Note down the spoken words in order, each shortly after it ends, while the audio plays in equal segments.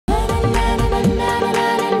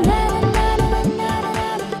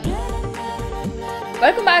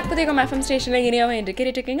back Puthuyugam FM station Iniyavai Indru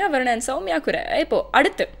கேட்டிருக்கீங்க. அவரன் சௌமியா குரை. இப்போ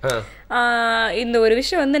அடுத்து இந்த ஒரு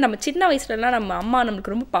விஷயம் வந்து நம்ம சின்ன வயசுலலாம் நம்ம அம்மா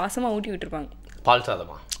நமக்கு ரொம்ப பாசமா ஊட்டி விட்டுருப்பாங்க. பால்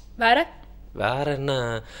சாதமா? வேற என்ன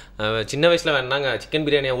சின்ன வயசுல வேணாங்க சிக்கன்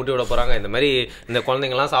பிரியாணியை ஊட்டி விட போறாங்க. இந்த மாதிரி இந்த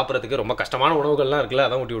குழந்தைங்கலாம் சாப்பிட்றதுக்கு ரொம்ப கஷ்டமான உணவுகள்லாம் இருக்குல்ல,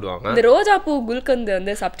 அதான் ஊட்டி விடுவாங்க. இந்த ரோஜா பூ குல்கந்து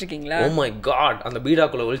வந்து சாப்பிட்டுருக்கீங்களா? ஓ மை காட், அந்த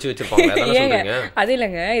பீடாக்குள்ள ஒளிச்சு வச்சிருப்பாங்க. அது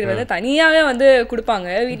இல்லைங்க, இது வந்து தனியாவே வந்து கொடுப்பாங்க,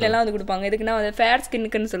 வீட்ல எல்லாம் வந்து கொடுப்பாங்க. இதுக்குன்னா வந்து ஃபேர்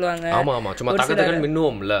ஸ்கின்னுக்குன்னு சொல்லுவாங்க. ஆமா ஆமா, சும்மா தகதகன்னு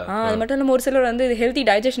மின்னுவோம்ல. அது மட்டும் இல்லாம ஒரு சிலர் வந்து ஹெல்தி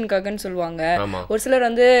டைஜஷனுக்காகன்னு சொல்லுவாங்க. ஒரு சிலர்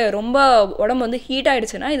வந்து ரொம்ப உடம்பு வந்து ஹீட்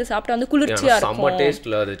ஆயிடுச்சுன்னா இது சாப்பிட்டா வந்து குளிர்ச்சியா இருக்கும். செம்ம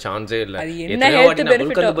டேஸ்ட்ல, அது சான்ஸே இல்ல. அது என்ன ஹெல்த்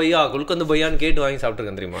பெனிஃபிட் குல்கந்து பையான்னு கேட்டு வாங்கி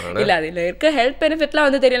சாப்பிட்டுருக்கேன் தெரியுமா? இல்ல அதுல இருக்க ஹெல்த் பெனிஃபிட்லாம்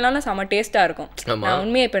வந்து தெரியலனாலும் செம டேஸ்டா இருக்கும். நான்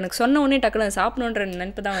உண்மையா இப்ப எனக்கு சொன்ன உடனே டக்குனு சாப்பிடணுன்ற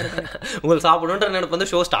நினைப்பு தான் இருக்கு. உங்களுக்கு சாப்பிடணுன்ற நினைப்பு வந்து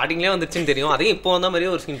ஷோ ஸ்டார்டிங்லயே வந்துருச்சுன்னு தெரியும், அதையும் இப்போ வந்த மாதிரியே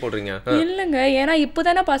ஒரு சீன் போடுறீங்க. இல்லங்க, ஏன்னா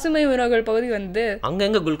இப்போதானே பசுமை உணவுகள் பகுதி வந்து அங்க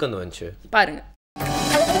எங்க குல்கந்து வந்துச்சு பாருங்க.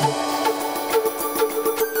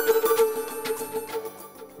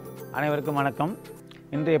 அனைவருக்கும் வணக்கம்.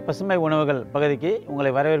 இன்றைய பசுமை உணவுகள் பகுதிக்கு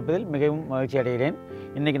உங்களை வரவேற்பதில் மிகவும் மகிழ்ச்சி அடைகிறேன்.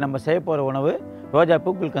 இன்றைக்கி நம்ம செய்ய போகிற உணவு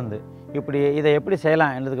ரோஜாப்பூ குல்கந்து. இதை எப்படி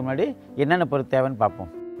செய்யலாம் என்றதுக்கு முன்னாடி என்னென்ன பொருள் தேவைன்னு பார்ப்போம்.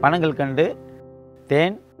 பனங்கல்கண்டு,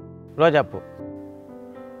 தேன், ரோஜாப்பூ.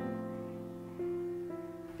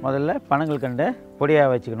 முதல்ல பனங்கல்கண்டை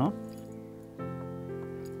பொடியாக வச்சுக்கணும்.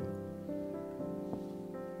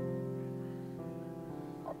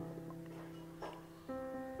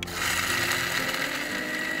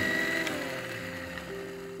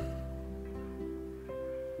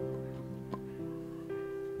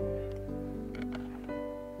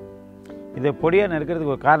 இது பொடியாக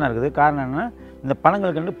நறுக்கிறதுக்கு ஒரு காரணம் இருக்குது. காரணம் என்னென்னா, இந்த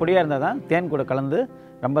பனங்கல்கண்டு பொடியாக இருந்தால் தான் தேன் கூட கலந்து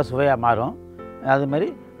ரொம்ப சுவையாக மாறும். அதுமாதிரி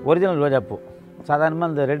ஒரிஜினல் ரோஜாப்பூ, சாதாரணமாக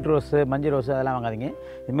இந்த ரெட் ரோஸு, மஞ்சள் ரோஸு அதெல்லாம் வாங்காதீங்க.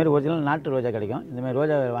 இதுமாரி ஒரிஜினல் நாட்டு ரோஜா கிடைக்கும். இந்தமாதிரி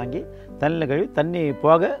ரோஜா வாங்கி தண்ணியில் கழுவி தண்ணி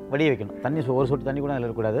போக வடிய வைக்கணும். தண்ணி ஒரு சொட்டு தண்ணி கூட அதில்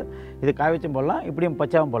இருக்கக்கூடாது. இது காய வச்சும் போடலாம், இப்படியும்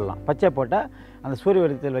பச்சாவும் போடலாம். பச்சை போட்டால் அந்த சூரிய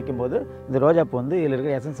வெளிச்சத்தில் வைக்கும்போது இந்த ரோஜாப்பூ வந்து இதில்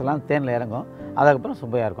இருக்கிற எசன்ஸ் எல்லாம் தேனில் இறங்கும். அதுக்கப்புறம்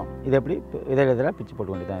சுவையாக இருக்கும். இது எப்படி இதெல்லாம் பிச்சு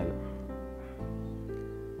போட்டு வேண்டியதான். இது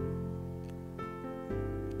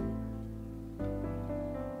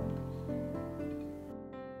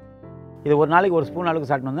இது ஒரு நாளைக்கு ஒரு ஸ்பூன் அளவுக்கு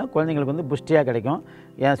சாப்பிட்டு வந்தால் குழந்தைங்களுக்கு வந்து புஷ்டியாக கிடைக்கும்.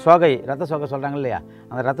 என் சோகை, ரத்த சோகை சொல்கிறாங்க இல்லையா,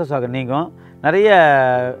 அந்த ரத்த சோகை நீங்கும்.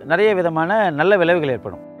 நிறைய விதமான நல்ல விளைவுகள்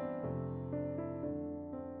ஏற்படும்.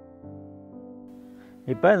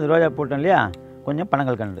 இப்போ இந்த ரோஜா போட்டோம் இல்லையா, கொஞ்சம்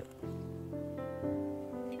பனங்கல்கண்டு,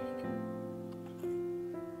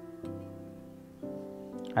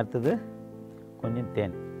 அடுத்தது கொஞ்சம்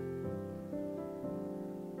தேன்,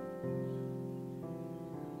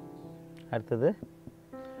 அடுத்தது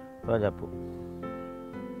ரோஜாப்பூ.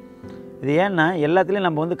 இது ஏன்னா எல்லாத்துலேயும்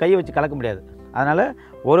நம்ம வந்து கையை வச்சு கலக்க முடியாது. அதனால்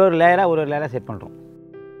ஒரு லேயராக செட் பண்ணுறோம்.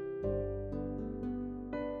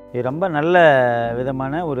 இது ரொம்ப நல்ல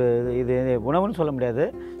விதமான ஒரு இது உணவுன்னு சொல்ல முடியாது,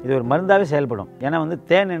 இது ஒரு மருந்தாகவே செயல்படும். ஏன்னா வந்து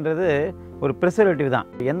தேன்ன்றது ஒரு ப்ரிசர்வேட்டிவ்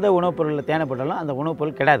தான். எந்த உணவுப் பொருளில் தேனை போட்டாலும் அந்த உணவுப்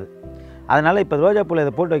பொருள் கெடாது. அதனால் இப்போ ரோஜாப்பூவில்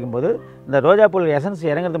இதை போட்டு வைக்கும்போது இந்த ரோஜாப்பூவில் எசன்ஸ்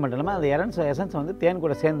இறங்குறது மட்டும் இல்லாமல் அந்த எசன்ஸ் வந்து தேன்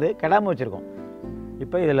கூட சேர்ந்து கெடாமல் வச்சுருக்கோம்.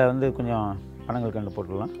 இப்போ இதில் வந்து கொஞ்சம் பனங்கல்கண்டு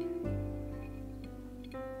போட்டுடலாம்.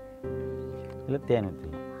 இதில் தேன்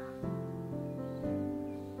ஊற்றிடலாம்.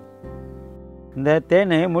 இந்த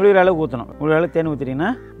தேன் முழுகிற அளவுக்கு ஊற்றணும். முழுகிற அளவுக்கு தேன்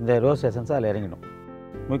ஊற்றிட்டிங்கன்னா இந்த ரோஸ் எசன்ஸ் அதில் இறங்கிடும்.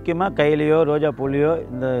 முக்கியமாக கையிலையோ ரோஜா பூலையோ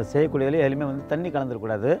இந்த செய்யக்கூடியதுலையோ எதுலையுமே வந்து தண்ணி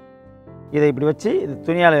கலந்துடக்கூடாது. இதை இப்படி வச்சு இது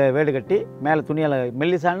துணியால் வேடு கட்டி மேலே துணியால்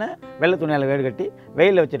மெல்லிசான வெள்ளை துணியால் வேடு கட்டி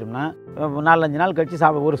வெயிலில் வச்சிட்டோம்னா 4-5 நாள்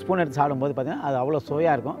கழித்து ஒரு ஸ்பூன் எடுத்து சாப்பிடும்போது பார்த்திங்கன்னா அது அவ்வளோ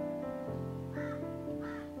சுவையாக இருக்கும்.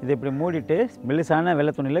 இது இப்படி மூடிட்டு மெல்லிசான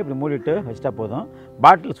வெள்ளை துணியில் இப்படி மூடிட்டு வச்சுட்டா போதும்.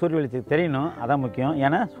 பாட்டில் சூரிய வெளிச்சத்துக்கு தெரியணும், அதான் முக்கியம்.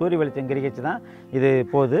 ஏன்னா சூரிய வெளிச்சம் கிரிக்கிச்சு தான் இது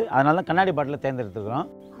போகுது. அதனால தான் கண்ணாடி பாட்டிலில் தேர்ந்தெடுத்துக்கிறோம்.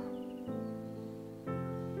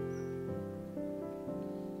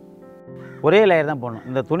 ஒரே லேயர் தான் போடணும்.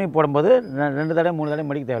 இந்த துணி போடும்போது 2 தடவை 3 தடவை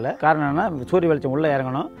மடிக்க தேவையில்லை. காரணம் என்னன்னா சூரிய வெளிச்சம் உள்ளே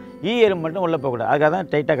இறங்கணும், எறும்பு மட்டும் உள்ளே போகக்கூடாது. அதுக்காக தான்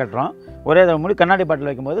டைட்டாக கட்டுறோம். ஒரே தடவை மூடி கண்ணாடி பாட்டில்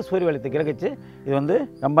வைக்கும்போது சூரிய வெளிச்சத்தை கிரகிச்சு இது வந்து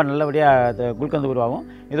ரொம்ப நல்லபடியாக குல்கந்து உருவாகும்.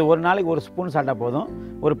 இது ஒரு நாளைக்கு ஒரு ஸ்பூன் சாப்பிட்டா போதும்.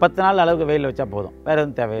 ஒரு 10 நாள் அளவுக்கு வெயிலில் வச்சா போதும். வேறு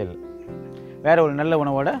எதுவும் தேவையில்லை. வேறு ஒரு நல்ல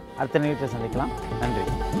உணவோடு அடுத்த நிகழ்ச்சியை சந்திக்கலாம். நன்றி.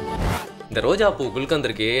 இந்த ரோஜாப்பூ குல்கந்து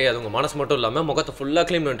இருக்கே, அது உங்க மனசு மட்டும் இல்லாம முகத்தை ஃபுல்லா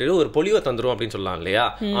கிளீன் பண்ணிட்டு ஒரு பொலிவை தந்துரும் அப்படின்னு சொல்லலாம் இல்லையா?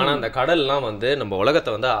 ஆனா அந்த கடல்லாம் வந்து நம்ம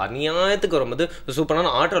உலகத்தை வந்து அநியாயத்துக்கு வரும்போது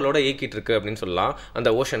சூப்பரான ஆற்றலோட இயக்கிட்டு இருக்கு அப்படின்னு சொல்லலாம்.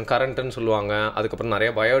 அந்த ஓஷன் கரண்ட்னு சொல்லுவாங்க. அதுக்கப்புறம்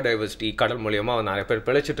நிறைய பயோடைவர்சிட்டி கடல் மூலியமா நிறைய பேர்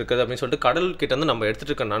பிழைச்சிட்டு இருக்குது அப்படின்னு சொல்லிட்டு கடல் கிட்ட இருந்து நம்ம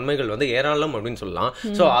எடுத்துட்டு இருக்க நன்மைகள் வந்து ஏராளம் அப்படின்னு சொல்லலாம்.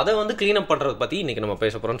 ஸோ அதை வந்து கிளீன் அப் பண்றதை பத்தி இன்னைக்கு நம்ம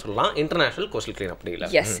பேச போறோம்னு சொல்லலாம். இன்டர்நேஷனல் கோஸ்டல் கிளீன் அப்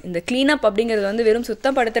டேல. எஸ், இந்த கிளீன் அப் அப்படிங்கிறது வந்து வெறும்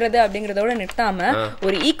சுத்தப்படுத்துறது அப்படிங்கறதோட நிறுத்தாம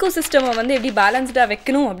ஒரு ஈகோ சிஸ்டமை வந்து எப்படி பேலன்ஸ்டா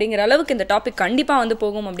வைக்கணும் அப்படிங்கிற அளவுக்கு இந்த இந்த டாபிக் கண்டிப்பா வந்து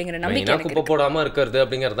போகும் அப்படிங்கிற நம்பிக்கை எனக்கு குப்பை போடாம இருக்கிறது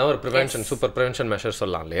அப்படிங்கறத ஒரு ப்ரிவென்ஷன் சூப்பர் ப்ரிவென்ஷன் மெஷர்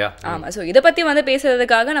சொல்லலாம் இல்லையா? ஆமா. சோ இத பத்தி வந்து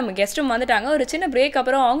பேசுறதுக்காக நம்ம கெஸ்டும் வந்துட்டாங்க. ஒரு சின்ன பிரேக்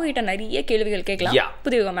அப்புறம் அவங்க கிட்ட நிறைய கேள்விகள் கேட்கலாம்.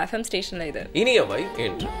 புதியுகம் FM ஸ்டேஷன்ல இது இனியவை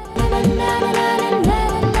இன்று.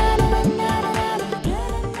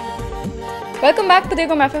 வெல்கம் பேக்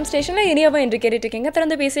புதியுகம் FM ஸ்டேஷன்ல இனியவை இன்று கேட்டுட்டு இருக்கீங்க.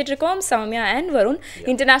 தொடர்ந்து பேசிட்டு இருக்கோம் Soumya and Varun.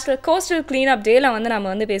 International coastal clean up டேல வந்து நம்ம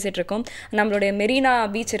வந்து பேசிட்டு இருக்கோம். நம்மளுடைய மெரினா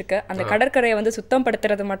பீச் இருக்கு, அந்த கடற்கரையை வந்து சுத்தம்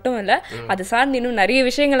படுத்துறது மட்டும் இல்ல, அது சார்ந்து இன்னும் நிறைய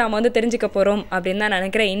விஷயங்கள் நம்ம வந்து தெரிஞ்சுக்க போறோம் அப்படின்னு தான்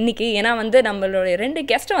நினைக்கிறேன் இன்னைக்கு. ஏன்னா வந்து நம்மளுடைய 2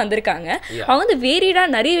 கெஸ்ட் வந்திருக்காங்க. அவங்க வந்து வேரிடா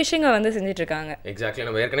நிறைய விஷயங்கள் வந்து செஞ்சுட்டு இருக்காங்க. எக்ஸாக்ட்லி.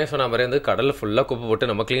 நம்ம ஏற்கனவே சொன்ன மாதிரி வந்து கடல் ஃபுல்லா குப்பை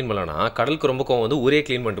போட்டு நம்ம கிளீன் பண்ணலாம். கடலுக்கு ரொம்ப கோவம் வந்து ஊரே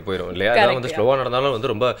கிளீன் பண்ணிட்டு போயிடும் இல்லையா? அதான் வந்து ஸ்லோவா நடந்தாலும்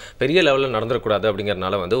வந்து ரொம்ப பெரிய லெவலில் நடந்துடக்கூடாது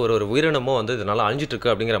அப்படிங்கறதுனால வந்து ஒரு உயிரினமும் வந்து இதனால அழிஞ்சிட்டு இருக்கு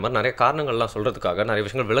அப்படிங்கிற மாதிரி நிறைய காரணங்கள்லாம் சொல்றதுக்காக, நிறைய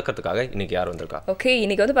விஷயங்கள் விளக்கறதுக்காக இன்னைக்கு யார் வந்திருக்கா? ஓகே,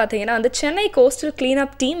 இன்னைக்கு வந்து பாத்தீங்கன்னா வந்து சென்னை கோஸ்டல் கிளீன்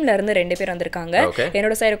அப் டீம்ல இருந்து 2 பேர் வந்திருக்காங்க.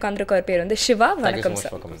 என்னோட சைடு உட்கார்ந்திருக்க பேர் வந்து சிவா. வணக்கம்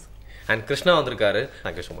சார். அண்ட் கிருஷ்ணா வந்திருக்காரு.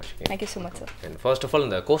 Thank you so much. Thank you so much sir. And first of all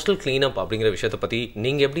இந்த கோஸ்டல் கிளீன் அப் அப்படிங்கிற விஷயத்தை பற்றி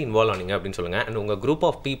நீங்கள் எப்படி இன்வால்வ் ஆனீங்க அப்படின்னு சொல்லுங்கள். அண்ட் உங்கள் குரூப்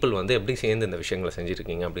ஆஃப் பீப்புள் வந்து எப்படி சேர்ந்து இந்த விஷயங்களை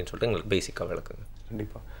செஞ்சுருக்கீங்க அப்படின்னு சொல்லிட்டு எங்களுக்கு பேசிக்காக விளக்குங்க.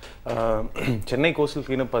 கண்டிப்பாக. சென்னை கோஸ்டல்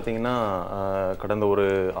கிளீன் அப் பார்த்தீங்கன்னா கடந்த ஒரு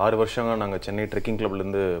 6 வருஷமாக நாங்கள் சென்னை ட்ரெக்கிங்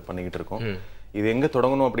கிளப்லேருந்து பண்ணிக்கிட்டு இருக்கோம். இது எங்கே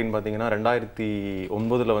தொடங்கணும் அப்படின்னு பார்த்தீங்கன்னா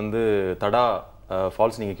 2009 வந்து தடா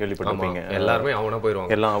ஃபால்ஸ் நீங்கள் கேள்விப்பட்டிருப்பீங்க. எல்லாருமே அவனா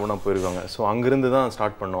போயிடுவாங்க, எல்லாம் அவனா போயிருவாங்க. ஸோ அங்கேருந்து தான்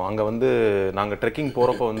ஸ்டார்ட் பண்ணோம். அங்கே வந்து நாங்கள் ட்ரெக்கிங்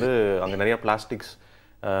போகிறப்போ வந்து அங்கே நிறையா பிளாஸ்டிக்ஸ்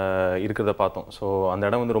இருக்கிறத பார்த்தோம். ஸோ அந்த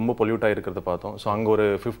இடம் வந்து ரொம்ப பொல்யூட்டாக இருக்கிறத பார்த்தோம். ஸோ அங்கே ஒரு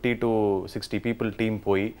 50 to 60 பீப்புள் டீம்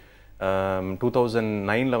போய்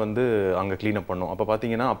 2009 வந்து அங்கே க்ளீனப் பண்ணோம். அப்போ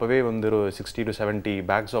பார்த்தீங்கன்னா அப்போவே வந்து ஒரு 60 to 70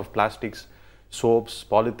 packs of plastics, soaps,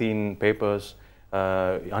 polythene, papers,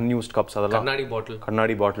 unused cups, அதெல்லாம்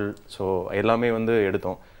கண்ணாடி பாட்டில், ஸோ எல்லாமே வந்து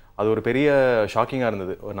எடுத்தோம். அது ஒரு பெரிய ஷாக்கிங்காக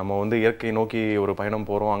இருந்தது. நம்ம வந்து இயற்கை நோக்கி ஒரு பயணம்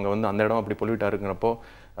போகிறோம், அங்கே வந்து அந்த இடம் அப்படி பொல்யூட்டாக இருக்குங்கிறப்போ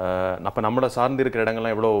அப்போ நம்மளை சார்ந்து இருக்கிற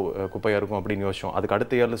இடங்கள்லாம் எவ்வளோ குப்பையாக இருக்கும் அப்படின்னு யோசிச்சோம். அதுக்கு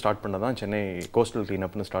அடுத்த இயரில் ஸ்டார்ட் பண்ணது தான் சென்னை கோஸ்டல்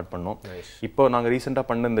கிளீனப்னு ஸ்டார்ட் பண்ணோம். இப்போ நாங்கள் ரீசெண்டாக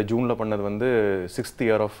பண்ண இந்த ஜூனில் பண்ணது வந்து 6th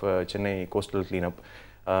year of Chennai coastal cleanup.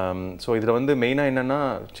 So இதில் வந்து மெயினாக என்னென்னா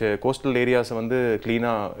கோஸ்டல் ஏரியாஸை வந்து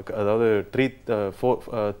க்ளீனாக, அதாவது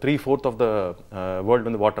 3/4 ஆஃப் த வேர்ல்டு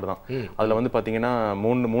வந்து வாட்டர் தான். அதில் வந்து பார்த்தீங்கன்னா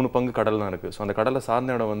 3 பங்கு கடல் தான் இருக்குது. ஸோ அந்த கடலை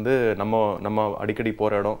சார்ந்த இடம் வந்து நம்ம அடிக்கடி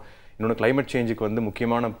போகிற இடம். இன்னொன்று கிளைமேட் சேஞ்சுக்கு வந்து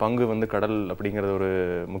முக்கியமான பங்கு வந்து கடல் அப்படிங்கிறது ஒரு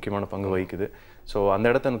முக்கியமான பங்கு வகிக்குது. ஸோ அந்த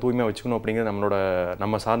இடத்த தூய்மையாக வச்சுக்கணும் அப்படிங்கிறது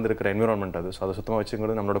நம்ம சார்ந்து இருக்கிற என்விரான்மெண்ட் அது. ஸோ அதை சுத்தமாக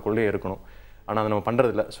வச்சுக்கிறது நம்மளோட கொள்கையே இருக்கணும். ஆனால் அதை நம்ம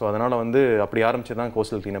பண்ணுறதில்ல. ஸோ அதனால் வந்து அப்படி ஆரம்பிச்சு தான்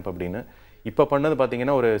கோஸ்டல் கிளீனப் அப்படின்னு. இப்போ பண்ணது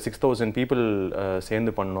பார்த்தீங்கன்னா ஒரு 6000 பீப்புள்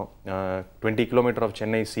சேர்ந்து பண்ணோம். 20 kilometers of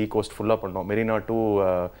Chennai sea cost ஃபுல்லாக பண்ணோம். மெரினா டு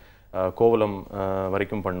கோவலம்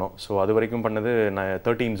வரைக்கும் பண்ணோம். ஸோ அது வரைக்கும் பண்ணது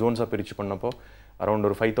 13 zones பிரித்து பண்ணப்போ அரௌண்ட்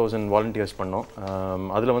ஒரு 5000 வாலண்டியர்ஸ் பண்ணோம்.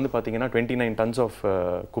 அதில் வந்து பார்த்தீங்கன்னா 29 tons ஆஃப்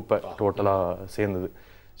குப்பை டோட்டலாக சேர்ந்தது.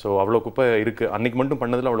 ஸோ அவ்வளோ குப்பை இருக்குது. அன்றைக்கி மட்டும்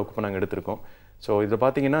பண்ணதில் அவ்வளோ குப்பை நாங்கள் எடுத்திருக்கோம். ஸோ இதில்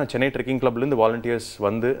பார்த்தீங்கன்னா சென்னை ட்ரெக்கிங் கிளப்லேருந்து வாலண்டியர்ஸ்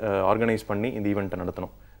வந்து ஆர்கனைஸ் பண்ணி இந்த ஈவெண்ட்டை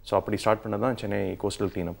நடத்தணும். ஸோ அப்படி ஸ்டார்ட் பண்ணது தான் சென்னை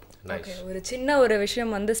கோஸ்டல் கிளீனப். ஒரு சின்ன ஒரு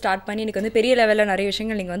விஷயம் வந்து ஸ்டார்ட் பண்ணி எனக்கு வந்து பெரிய லெவலில் நிறைய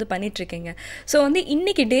விஷயங்கள் நீங்கள் வந்து பண்ணிட்டுருக்கீங்க. ஸோ வந்து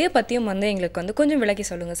இன்னைக்கு டே பற்றியும் வந்து எங்களுக்கு வந்து கொஞ்சம் விளக்கி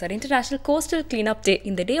சொல்லுங்கள் சார். இன்டர்நேஷனல் கோஸ்டல் கிளீனப் டே,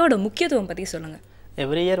 இந்த டேயோட முக்கியத்துவம் பற்றி சொல்லுங்கள்.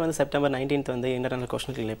 எவ்ரி இயர் வந்து செப்டம்பர் 19th வந்து இன்டர்நேஷனல்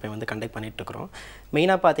கோஸ்டல் கிளீனப்பை வந்து கண்டக்ட் பண்ணிகிட்ருக்கிறோம்.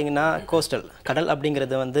 மெயினாக பார்த்தீங்கன்னா கோஸ்டல் கடல்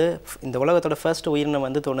அப்படிங்கிறது வந்து இந்த உலகத்தோட ஃபர்ஸ்ட் உயிரினம்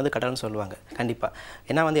வந்து தோணுது கடல்னு சொல்லுவாங்க கண்டிப்பாக.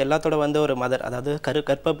 ஏன்னா வந்து எல்லாத்தோட வந்து ஒரு மதர், அதாவது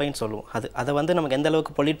கற்பப்பைன்னு சொல்லுவோம். அதை வந்து நமக்கு எந்த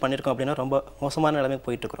அளவுக்கு பொல்யூட் பண்ணியிருக்கோம் அப்படின்னா ரொம்ப மோசமான நிலைமைக்கு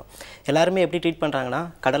போயிட்டுருக்கிறோம். எல்லாருமே எப்படி ட்ரீட் பண்ணுறாங்கன்னா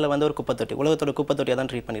கடலை வந்து ஒரு குப்பை தொட்டி, உலகத்தோட குப்பை தொட்டியாக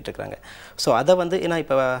தான் ட்ரீட் பண்ணிட்டு இருக்காங்க. ஸோ அதை வந்து ஏன்னா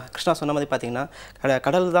இப்போ கிருஷ்ணா சொன்ன மாதிரி பார்த்தீங்கன்னா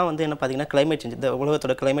கடல் தான் வந்து என்ன பார்த்தீங்கன்னா கிளைமேட் சேஞ்ச், இந்த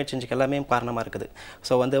உலகத்தோட கிளைமேட் சேஞ்சுக்கு எல்லாமே காரணமாக இருக்குது.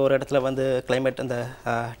 ஸோ வந்து ஒரு இடத்துல வந்து கிளைமேட் அந்த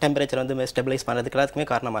டெம்பரேச்சர் வந்து ஸ்டெபிலைஸ் பண்ணுறதுக்கு எல்லாத்துக்குமே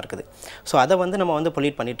காரணமாக இருக்குது. ஸோ அதை வந்து நம்ம வந்து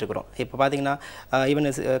பொல்யூட் பண்ணிகிட்ருக்கிறோம். இப்போ பார்த்தீங்கன்னா ஈவன்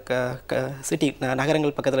சிட்டி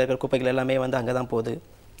நகரங்கள் பக்கத்தில் இருக்கிற குப்பைகள் எல்லாமே வந்து அங்கே தான் போகுது.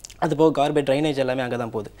 அதுபோக கார்பேஜ் ட்ரைனேஜ் எல்லாமே அங்கே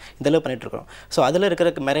தான் போகுது. இதெல்லாம் பண்ணிகிட்ருக்கோம். ஸோ அதில் இருக்கிற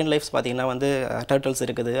மெரைன் லைஃப்ஸ் பார்த்திங்கன்னா வந்து டர்ட்டில்ஸ்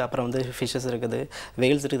இருக்குது, அப்புறம் வந்து ஃபிஷ்ஷஸ் இருக்குது,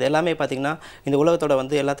 வெயில்ஸ் இருக்குது. எல்லாமே பார்த்திங்கன்னா இந்த உலகத்தோட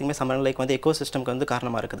வந்து எல்லாத்துக்குமே சமநிலைக்கு வந்து எக்கோ சிஸ்டம்க்கு வந்து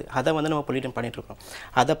காரணமாக இருக்குது. அதை வந்து நம்ம பொல்யூட் பண்ணிகிட்ருக்கோம்.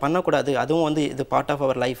 அதை பண்ணக்கூடாது. அதுவும் வந்து இது part of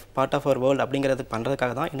our life, part of our world அப்படிங்கிறது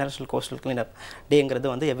பண்ணுறதுக்காக தான் இன்டர்நேஷனல் கோஸ்டல் கிளீனப் டேங்கிறது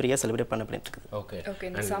வந்து எவ்ரி இயர் செலிப்ரேட் பண்ணிட்டு இருக்குது. ஓகே,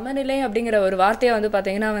 இந்த சமநிலை அப்படிங்கிற ஒரு வார்த்தையை வந்து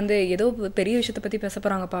பார்த்தீங்கன்னா வந்து ஏதோ பெரிய விஷயத்தை பற்றி பேச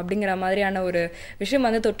போகிறாங்கப்பா அப்படிங்கிற மாதிரியான ஒரு விஷயம்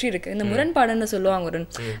வந்து தொற்றி இருக்குது. இந்த முரண்பாடுன்னு சொல்லுவாங்க. ஒரு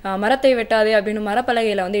மரத்தை வெட்டாதே அப்படின்னு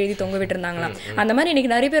மரப்பலகையில வந்து எழுதி தொங்க விட்டுருந்தாங்களாம். அந்த மாதிரி இன்னைக்கு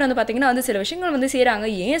நிறைய பேர் வந்து பாத்தீங்கன்னா வந்து சில விஷயங்கள் வந்து செய்யறாங்க,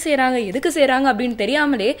 ஏன் செய்யறாங்க, எதுக்கு செய்யறாங்க அப்படின்னு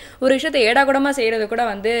தெரியாமலே ஒரு விஷயத்தை ஏடாகுடமா செய்யறது கூட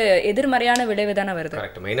வந்து எதிர்மறையான விளைவு தானே வருது.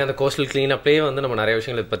 கரெக்ட். மெயினாக அந்த கோஸ்டல் கிளீனப்லேயே வந்து நம்ம நிறைய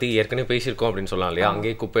விஷயங்களை பற்றி ஏற்கனவே பேசியிருக்கோம் அப்படின்னு சொல்லலாம் இல்லையா?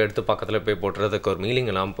 அங்கேயே குப்பை எடுத்து பக்கத்தில் போய் போட்டுறதுக்கு ஒரு மீனிங்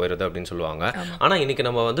எல்லாம் போயிடுது அப்படின்னு சொல்லுவாங்க. ஆனால் இன்னைக்கு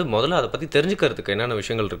நம்ம வந்து முதல்ல அதை பற்றி தெரிஞ்சுக்கிறதுக்கு என்னென்ன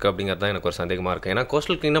விஷயங்கள் இருக்குது அப்படிங்கிறது தான் எனக்கு ஒரு சந்தேகமாக இருக்குது. ஏன்னா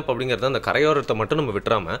கோஸ்டல் கிளீனப் அப்படிங்கிறது அந்த கரையோரத்தை மட்டும் நம்ம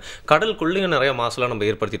விட்டுறாம கடலுக்குள்ளேயும் நிறைய மாசுலாம்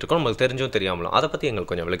நம்ம ஏற்படுத்திட்டு இருக்கோம், நம்மளுக்கு தெரிஞ்சும் தெரியாமலும். அதை பற்றி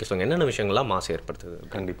எங்களுக்கு கொஞ்சம் விளக்கி விளக்கி சொல்லுங்க, என்னென்ன விஷயங்கள்லாம் மாசு ஏற்படுத்துது?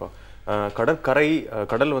 கண்டிப்பாக கடற்கரை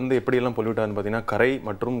கடல் வந்து எப்படியெல்லாம் பொல்யூட் ஆகுதுன்னு பார்த்தீங்கன்னா, கரை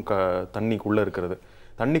மற்றும் தண்ணிக்குள்ளே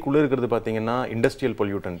இருக்கிறது பார்த்தீங்கன்னா இண்டஸ்ட்ரியல்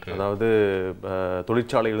பொல்யூட்டன்ட், அதாவது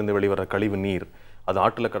தொழிற்சாலையிலிருந்து வெளிவர கழிவு நீர் அது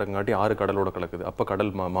ஆற்றில் கிடங்காட்டி ஆறு கடலோட கலக்குது, அப்போ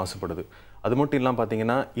கடல் மாசுபடுது. அது மட்டும் இல்லாமல்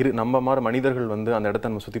பார்த்தீங்கன்னா நம்ம மாதிரி மனிதர்கள் வந்து அந்த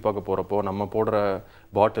இடத்த நம்ம சுற்றி பார்க்க போகிறப்போ நம்ம போடுற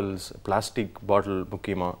பாட்டில்ஸ், பிளாஸ்டிக் பாட்டில்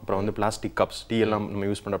முக்கியமாக, அப்புறம் வந்து பிளாஸ்டிக் கப்ஸ், டீ எல்லாம் நம்ம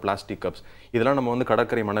யூஸ் பண்ணுற பிளாஸ்டிக் கப்ஸ், இதெல்லாம் நம்ம வந்து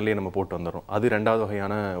கடற்கரை மணலையே நம்ம போட்டு வந்துடுறோம். அது 2வது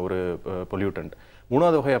வகையான ஒரு பொல்யூட்டன்ட்.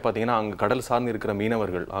 3வது வகையாக பார்த்தீங்கன்னா அங்கே கடல் சார்ந்து இருக்கிற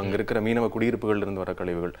மீனவர்கள், அங்கே இருக்கிற மீனவ குடியிருப்புகள்லேருந்து வர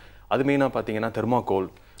கழிவுகள். அது மெயினாக பார்த்தீங்கன்னா தெர்மாகோல்,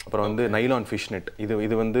 அப்புறம் வந்து நைலான் ஃபிஷ் நெட்,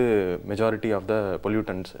 இது வந்து மெஜாரிட்டி ஆஃப் த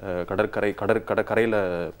பொல்யூட்டன்ஸ். கடற்கரையில்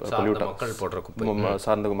மக்கள் போடுற குப்பை,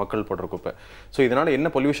 சார்ந்த மக்கள் போடுற குப்பை. ஸோ இதனால் என்ன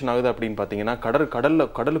பொல்யூஷன் ஆகுது அப்படின்னு பார்த்தீங்கன்னா,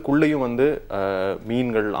 கடலுக்குள்ளேயும் வந்து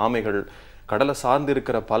மீன்கள், ஆமைகள், கடலை சார்ந்து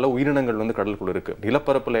இருக்கிற பல உயிரினங்கள் வந்து கடலுக்குள்ள இருக்கு.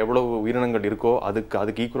 நிலப்பரப்புல எவ்வளவு உயிரினங்கள் இருக்கோ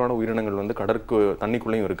அதுக்கு ஈக்குவலான உயிரினங்கள் வந்து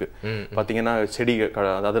தண்ணிக்குள்ளேயும் இருக்கு. பாத்தீங்கன்னா செடி,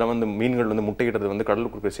 அதுல வந்து மீன்கள் வந்து முட்டையிடுறது வந்து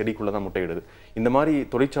கடலுக்குள்ள செடிக்குள்ள தான் முட்டையிடுது. இந்த மாதிரி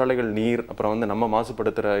தொழிற்சாலைகள், நீர், அப்புறம் வந்து நம்ம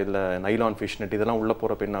மாசுபடுத்துற இல்ல நைலான் ஃபிஷ் நெட் இதெல்லாம் உள்ள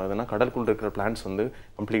போறப்ப என்ன ஆகுதுன்னா, கடலுக்குள்ள இருக்கிற பிளான்ட்ஸ் வந்து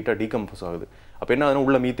கம்ப்ளீட்டா டீகம்போஸ் ஆகுது. அப்ப என்ன ஆகுதுன்னா,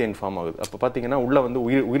 உள்ள மீத்தேன் ஃபார்ம் ஆகுது. அப்ப பாத்தீங்கன்னா உள்ள வந்து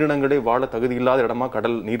உயிரினங்களே வாழ தகுதி இல்லாத இடமா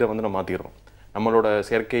கடல் நீரை வந்து நம்ம மாத்திடுறோம் நம்மளோட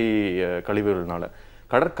செயற்கை கழிவுகள்னால.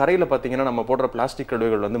 கடற்கரையில் பார்த்தீங்கன்னா நம்ம போடுற பிளாஸ்டிக்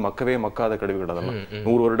கழிவுகள் வந்து மக்கவே மக்காத கழிவுகள், அதெல்லாம்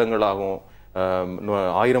 100 வருடங்கள் ஆகும்,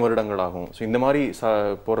 1000 வருடங்கள் ஆகும். ஸோ இந்த மாதிரி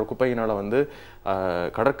போடுற குப்பையினால வந்து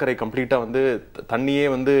கடற்கரை கம்ப்ளீட்டாக வந்து தண்ணியே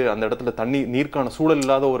வந்து அந்த இடத்துல நீருக்கான சூழல்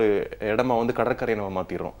இல்லாத ஒரு இடமா வந்து கடற்கரையை நம்ம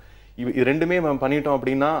மாற்றிடுறோம். இது ரெண்டுமே நம்ம பண்ணிட்டோம்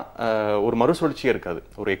அப்படின்னா ஒரு மறுசுழற்சியே இருக்காது.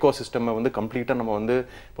 ஒரு எக்கோ சிஸ்டமை வந்து கம்ப்ளீட்டாக நம்ம வந்து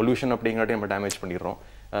பொல்யூஷன் அப்படிங்காட்டி நம்ம டேமேஜ் பண்ணிடுறோம்.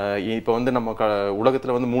 இப்போ வந்து நம்ம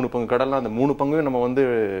உலகத்தில் வந்து 3 பங்கு கடல்லாம், அந்த 3 பங்கு நம்ம வந்து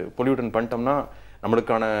பொல்யூட்டன் பண்ணிட்டோம்னா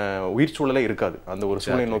நம்மளுக்கான உயிர் சூழலே இருக்காது. அந்த ஒரு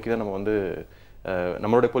சூழலை நோக்கி தான் நம்ம வந்து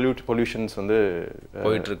நம்மளோட பொல்யூஷன்ஸ் வந்து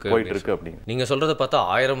போயிட்டு இருக்கு அப்படின்னு. நீங்க சொல்றதை பார்த்தா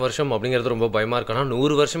 1000 வருஷம் அப்படிங்கிறது ரொம்ப பயமா இருக்கு. ஆனால்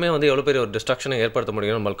 100 வருஷமே வந்து எவ்வளோ பெரிய ஒரு டிஸ்ட்ரக்ஷனை ஏற்படுத்த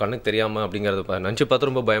முடியும் நம்மளுக்கு கண்ணுக்கு தெரியாம அப்படிங்கிறத நினச்சி பார்த்து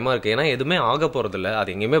ரொம்ப பயமா இருக்கு. ஏன்னா எதுவுமே ஆக போறதில்ல,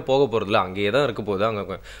 அது எங்கேயுமே போக போறதில்ல, அங்கேயே தான் இருக்க போகுது.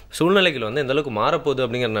 அங்கே சூழ்நிலைகள் வந்து எந்த அளவுக்கு மாறப்போகுது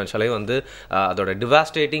அப்படிங்கிற நினச்சாலே வந்து அதோட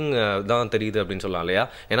டிவாஸ்டேட்டிங் தான் தெரியுது அப்படின்னு சொல்லலாம் இல்லையா?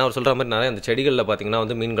 ஏன்னா அவர் சொல்ற மாதிரி நிறைய அந்த செடிகளில் பார்த்தீங்கன்னா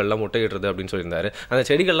வந்து மீன்கள்லாம் முட்டையிடுறது அப்படின்னு சொல்லியிருந்தாரு. அந்த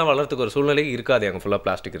செடிகள்லாம் வளர்றதுக்கு ஒரு சூழ்நிலை இருக்காது அங்கே ஃபுல்லாக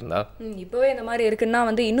பிளாஸ்டிக் இருந்தால். இப்போவே இந்த மாதிரி இருக்குன்னா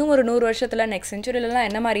வந்து இன்னும் ஒரு 100 வருஷத்துல நெக்ஸ்ட் செஞ்சுரியிலலாம்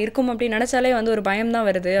என்ன மாதிரி இருக்கும் அப்படின்னு நினைச்சாலே வந்து ஒரு பயம் தான்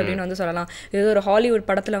வருது அப்படின்னு வந்து சொல்லலாம். ஏதோ ஒரு ஹாலிவுட்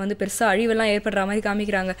படத்துல வந்து பெருசா அழிவெல்லாம் ஏற்படுற மாதிரி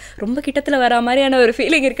காமிக்கிறாங்க, ரொம்ப கிட்டத்துல வர மாதிரியான ஒரு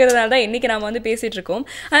ஃபீலிங் இருக்கிறதுனால தான் இன்னைக்கு நாம வந்து பேசிட்டு இருக்கோம்.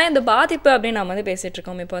 ஆனால் இந்த பாதிப்பு அப்படின்னு நம்ம வந்து பேசிட்டு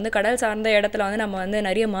இருக்கோம். இப்போ வந்து கடல் சார்ந்த இடத்துல வந்து நம்ம வந்து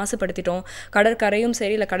நிறைய மாசுபடுத்திட்டோம், கடற்கரையும்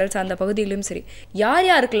சரி இல்லை கடல் சார்ந்த பகுதியிலும் சரி.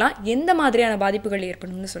 யாருக்கெல்லாம் எந்த மாதிரியான பாதிப்புகள்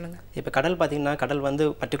ஏற்படும்னு சொல்லுங்க. இப்போ கடல் பார்த்தீங்கன்னா, கடல் வந்து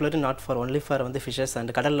particularly not for only for வந்து ஃபிஷஸ்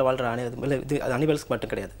அண்ட் கடலில் வாழ்கிற அனிமல்ஸ்க்கு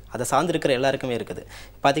மட்டும் கிடையாது, அதை சார்ந்து இருக்கிற எல்லாருக்குமே இருக்குது.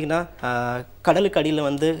 பார்த்தீங்கன்னா கடலுக்கு அடியில்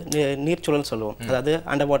வந்து நீர்ச்சூழல் சொல்லுவோம், அதாவது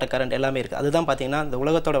அண்டர் வாட்டர் கரண்ட் எல்லாமே இருக்குது. அதுதான் பார்த்தீங்கன்னா இந்த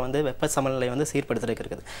உலகத்தோட வந்து வெப்ப சமநிலை வந்து சீர்படுத்துறதுக்கு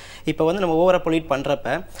இருக்குது. இப்போ வந்து நம்ம ஓவராக பொல்யூட்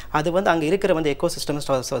பண்ணுறப்ப அது வந்து அங்கே இருக்கிற வந்து எக்கோ சிஸ்டம்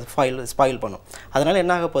ஸ்பாயில் பண்ணும். அதனால்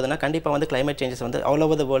என்ன ஆக போகுதுன்னா, கண்டிப்பாக வந்து கிளைமேட் சேஞ்சஸ் வந்து ஆல்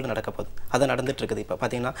ஓவர் த வேர்ல்டு நடக்க போகுது. அதை நடந்துட்டு இருக்குது. இப்போ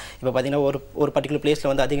பார்த்தீங்கன்னா ஒரு பர்டிகுலர் பிளேஸில்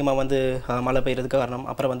வந்து அதிகமாக வந்து மழை பெய்யறதுக்கு காரணம்,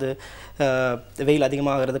 அப்புறம் வந்து வெயில்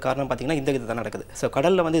அதிகமாகிறது காரணம் பார்த்தீங்கன்னா இந்த இது தான் நடக்குது. ஸோ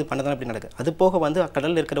கடலில் வந்து இது பண்ணதான் அப்படி நடக்குது. அது போக வந்து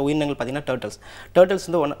கடலில் இருக்கிற உயிரினங்கள் பார்த்தீங்கன்னா டர்ட்டில்ஸ்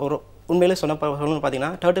வந்து ஒரு உண்மையிலே சொல்லணும்னு பார்த்தீங்கன்னா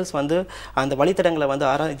டர்ட்டில்ஸ் வந்து அந்த வழித்தடங்களை வந்து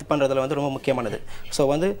இது பண்ணுறதுல வந்து ரொம்ப முக்கியமானது. ஸோ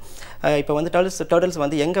வந்து இப்போ வந்து டர்ட்டில்ஸ்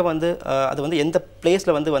வந்து எங்கே வந்து அது வந்து எந்த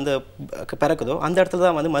பிளேஸில் வந்து பிறக்குதோ அந்த இடத்துல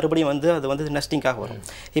தான் வந்து மறுபடியும் வந்து அது வந்து நெஸ்டிங்காக வரும்.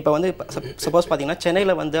 இப்போ வந்து சப்போஸ் பார்த்தீங்கன்னா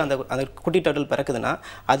சென்னையில் வந்து அந்த குட்டி டர்ட்டில் பிறக்குதுன்னா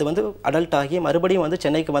அது வந்து அடல்ட் ஆகி மறுபடியும் வந்து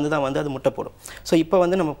சென்னைக்கு வந்து தான் வந்து அது முட்டை போடும். ஸோ இப்போ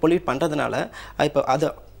வந்து நம்ம பொல்யூட் பண்ணுறதுனால இப்போ அது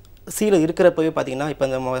சீல இருக்கிறப்பவே பார்த்தீங்கன்னா இப்போ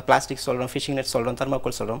இந்த பிளாஸ்டிக் சொல்கிறோம், ஃபிஷிங் நெட் சொல்கிறோம்,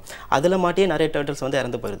 தெர்மாக்கோல் சொல்கிறோம், அதில் மாட்டியே நிறைய டர்ட்டில்ஸ் வந்து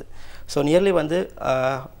இறந்து போயிடுது. ஸோ நியர்லி வந்து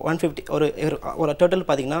 150 ஒரு டர்ட்டில்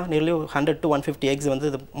பார்த்தீங்கன்னா நியர்லி 100 to 150 எக்ஸ் வந்து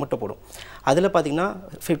இது முட்டை போடும். அதில் பார்த்தீங்கன்னா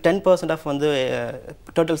 10% ஆஃப் வந்து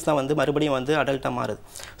டர்ட்டில்ஸ் தான் வந்து மறுபடியும் வந்து அடல்ட்டாக மாறுது.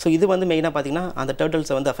 ஸோ இது வந்து மெயினாக பார்த்தீங்கன்னா அந்த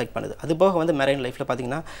டர்ட்டில்ஸை வந்து அஃபெக்ட் பண்ணுது. அது போக வந்து மெரைன் லைஃப்பில்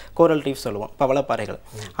பார்த்தீங்கன்னா கோரல் ரீஃப் சொல்லுவோம், பவளப்பாறைகள்,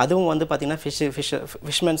 அதுவும் வந்து பார்த்தீங்கன்னா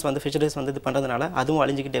ஃபிஷ்மென்ஸ் வந்து ஃபிஷரிஸ் வந்து இது பண்ணுறதுனால அதுவும்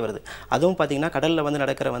அழிஞ்சிக்கிட்டே வருது. அதுவும் பார்த்தீங்கன்னா கடலில் வந்து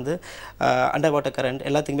நடக்கிற வந்து அண்டர் வாட்டர் கரண்ட்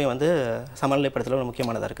எல்லாத்துக்குமே வந்து சமநிலைப்படுத்தல ஒரு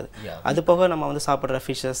முக்கியமானதாக இருக்குது. அது போக நம்ம வந்து சாப்பிட்ற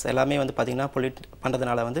ஃபிஷஸ் எல்லாமே வந்து பார்த்திங்கன்னா பொல்யூட்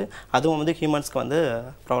பண்ணுறதுனால வந்து அதுவும் வந்து ஹியூமன்ஸ்க்கு வந்து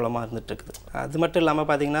ப்ராப்ளமாக இருந்துகிட்டு இருக்குது. அது மட்டும் இல்லாமல்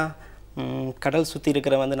பார்த்திங்கன்னா கடல் சுற்றி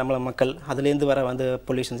இருக்கிற வந்து நம்மள மக்கள் அதுலேருந்து வர வந்து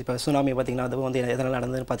பொல்யூஷன்ஸ் இப்போ சுனாமி பார்த்திங்கன்னா அது வந்து எதனால்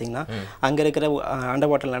நடந்ததுன்னு பார்த்தீங்கன்னா அங்கே இருக்கிற அண்டர்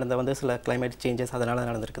வாட்டரில் நடந்த வந்து சில கிளைமேட் சேஞ்சஸ் அதனால்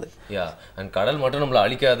நடந்திருக்குது. அண்ட் கடல் மட்டும் நம்மளை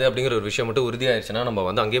அழிக்காது அப்படிங்கிற ஒரு விஷயம் மட்டும் உறுதியாயிருச்சுன்னா நம்ம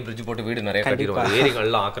வந்து அங்கேயே பிரிட்ஜ் போட்டு வீடு நிறைய கட்டிடுவோம்,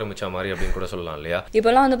 ஏரிகள்லாம் ஆக்கிரமிச்ச மாதிரி அப்படின்னு கூட சொல்லலாம் இல்லையா?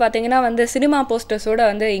 இப்போலாம் வந்து பார்த்தீங்கன்னா வந்து சினிமா போஸ்டர்ஸோட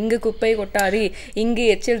வந்து இங்கு குப்பை கொட்டாது, இங்கு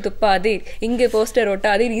எச்சில் துப்பாது, இங்கு போஸ்டர்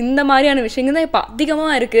ஒட்டாது, இந்த மாதிரியான விஷயங்கள் தான் இப்போ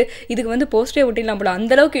அதிகமாக இருக்குது. இதுக்கு வந்து போஸ்டரே ஒட்டிடலாம் போல,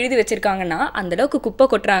 அந்த அளவுக்கு எழுதி வச்சிருக்காங்கன்னா அந்த அளவுக்கு குப்பை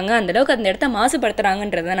கொட்டுறாங்க, அந்த அளவுக்கு அந்த இடத்த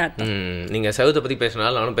மாசுபடுத்துறாங்கன்றதான் அர்த்தம். நீங்கள் செவத்தை பற்றி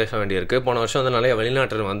பேசினாலும் நானும் பேச வேண்டியிருக்கு. போன வருஷம் வந்து நிறைய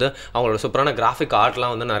வெளிநாட்டில் வந்து அவங்களோட சூப்பரான கிராஃபிக்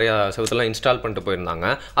ஆர்ட்லாம் வந்து நிறைய செவத்தெல்லாம் இன்ஸ்டால் பண்ணிட்டு போயிருந்தாங்க.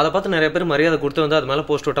 அதை பார்த்து நிறைய பேர் மரியாதை கொடுத்து வந்து அது மேலே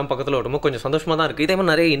போஸ்ட் விட்டோம் பக்கத்தில் விட்டோம் கொஞ்சம் சந்தோஷமாக தான் இருக்குது. இதே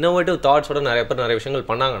மாதிரி நிறைய இன்னோவேட்டிவ் தாட்ஸோட நிறைய பேர் நிறைய விஷயங்கள்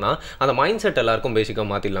பண்ணாங்கன்னா அந்த மைண்ட் செட் எல்லாருக்கும் பேசிக்காக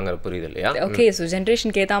மாற்றிடலாங்கிற புரியுது இல்லையா? ஓகே, ஸோ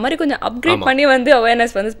ஜென்ரேஷனுக்கு ஏற்ற மாதிரி கொஞ்சம் அப்கிரேட் பண்ணி வந்து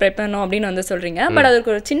அவேர்னஸ் வந்து ஸ்ப்ரெட் பண்ணணும் அப்படின்னு வந்து சொல்கிறீங்க. பட்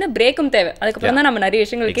அதுக்கு ஒரு சின்ன பிரேக்கும் தேவை, அதுக்கப்புறம் தான் நம்ம நிறைய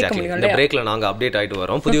விஷயங்கள் கேட்க முடியும். இந்த பிரேக்கில் நாங்கள் அப்டேட் ஆகிட்டு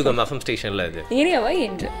வரோம். புதியுகம் எஃப்எம் ஸ்டேஷனில் இது இனியவை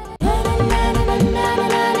இன்று.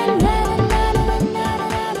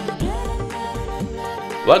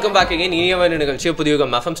 Welcome back again. இனியவை நிகழ்ச்சி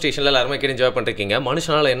புதியுகம் எஃப்எம் ஸ்டேஷனில் எல்லாருமே கேட்டு என்ஜாய் பண்ணிருக்கீங்க.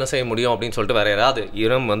 மனுஷனால் என்ன செய்ய முடியும் அப்படின்னு சொல்லிட்டு வேற யாராவது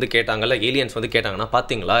இரம் வந்து கேட்டாங்கல்ல, ஏலியன்ஸ் வந்து கேட்டாங்கன்னா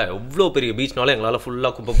பார்த்தீங்களா எவ்வளோ பெரிய பீச்னால எங்களால்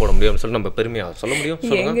ஃபுல்லாக குப்பை போட முடியும்னு சொல்லி நம்ம பெருமையாக சொல்ல முடியும்.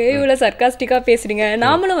 எங்கே இவ்வளோ சர்க்காஸ்டிக்காக பேசுறீங்க,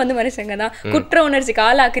 நாமளும் வந்து மனுஷங்க தான், குற்ற உணர்ச்சிக்கு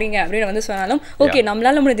ஆளாக்குறீங்க அப்படின்னு வந்து சொன்னாலும் ஓகே,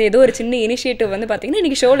 நம்மளால முடிஞ்ச ஏதோ ஒரு சின்ன இனிஷியேட்டிவ் வந்து பார்த்தீங்கன்னா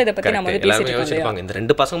இன்னைக்கு ஷோவில் இதை பற்றி நம்ம வந்து எல்லாருமே யோசிச்சிருப்பாங்க, இந்த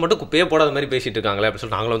ரெண்டு பசங்க மட்டும் குப்பையே போடாத மாதிரி பேசிட்டு இருக்காங்களே அப்படின்னு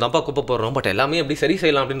சொல்லி நாங்களும் தான்ப்பா குப்பை போடுறோம், பட் எல்லாமே எப்படி சரி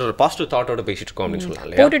செய்யலாம் அப்படின்னு ஒரு பாசிட்டிவ் தாட்டோட பேசிட்டு இருக்கோம் அப்படின்னு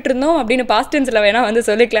சொல்லலாம். போட்டுட்டு இருந்தோம் அப்படின்னு பாஸ்ட் டென்ஸ்ல வேணா வந்து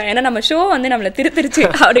சொல்லிக்கலாம், ஏன்னா நம்ம ஷோ வந்து நம்மளை திருத்திருச்சு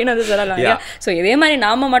அப்படின்னு வந்து சொல்லலாம். ஸோ இதே மாதிரி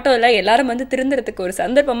நாம மட்டும் இல்லை, எல்லாரும் வந்து திருந்துறதுக்கு ஒரு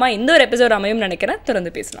சந்தர்ப்பமா இந்த ஒரு எபிசோட் அமையும் நினைக்கிறேன்.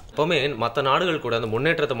 தொடர்ந்து பேசலாம். எப்பவுமே மற்ற நாடுகள் கூட அந்த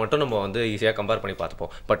முன்னேற்றத்தை மட்டும் நம்ம வந்து ஈஸியாக கம்பேர் பண்ணி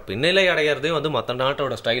பார்த்துப்போம், பட் பின்னிலை அடையிறதே வந்து மற்ற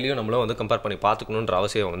நாட்டோட ஸ்டைலையும் நம்மளும் வந்து கம்பேர் பண்ணி பார்த்துக்கணுன்ற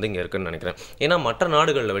அவசியம் வந்து இங்கே இருக்குன்னு நினைக்கிறேன். ஏன்னா மற்ற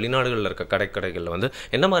நாடுகளில் வெளிநாடுகளில் இருக்க கடைகளில் வந்து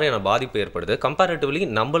என்ன மாதிரியான பாதிப்பு ஏற்படுது, கம்பேரிட்டிவ்லி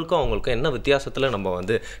நம்மளுக்கும் அவங்களுக்கும் என்ன வித்தியாசத்தில் நம்ம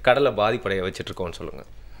வந்து கடலை பாதிப்படைய வச்சுட்டு இருக்கோம்னு சொல்லுங்கள்.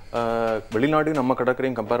 வெளிநாடு நம்ம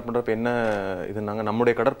கடற்கரையும் கம்பேர் பண்ணுறப்ப என்ன இதுனாங்க,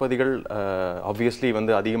 நம்முடைய கடற்பகுதிகள் ஆப்வியஸ்லி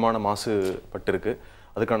வந்து அதிகமான மாசுபட்டிருக்கு.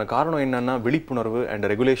 அதுக்கான காரணம் என்னன்னா விழிப்புணர்வு அண்ட்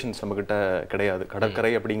ரெகுலேஷன்ஸ் நம்மக்கிட்ட கிடையாது.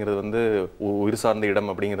 கடற்கரை அப்படிங்கிறது வந்து உயிர் சார்ந்த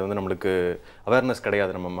இடம் அப்படிங்கிறது வந்து நம்மளுக்கு அவேர்னஸ்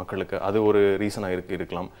கிடையாது நம்ம மக்களுக்கு. அது ஒரு ரீசனாக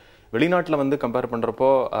இருக்கலாம். வெளிநாட்டில் வந்து கம்பேர் பண்ணுறப்போ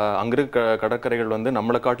அங்கே இருக்க கடற்கரைகள் வந்து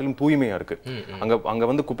நம்மளை காட்டிலும் தூய்மையாக இருக்குது. அங்கே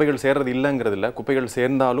வந்து குப்பைகள் சேர்றது இல்லைங்கிறது இல்லை, குப்பைகள்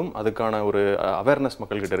சேர்ந்தாலும் அதுக்கான ஒரு அவேர்னஸ்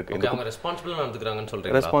மக்கள்கிட்ட இருக்குது.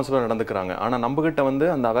 ரெஸ்பான்சிபிளாக நடந்துக்கிறாங்க. ஆனால் நம்மகிட்ட வந்து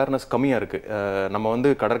அந்த அவேர்னஸ் கம்மியாக இருக்குது. நம்ம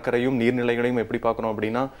வந்து கடற்கரையும் நீர்நிலைகளையும் எப்படி பார்க்குறோம்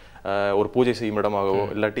அப்படின்னா ஒரு பூஜை செய்யும் இடமாகவோ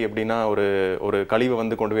இல்லாட்டி எப்படின்னா ஒரு கழிவை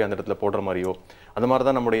வந்து கொண்டு போய் அந்த இடத்துல போடுற மாதிரியோ அந்த மாதிரி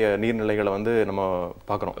தான் நம்முடைய நீர்நிலைகளை வந்து நம்ம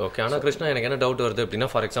பார்க்குறோம். ஓகே, ஆனால் கிருஷ்ணா எனக்கு என்ன டவுட் வருது அப்படின்னா,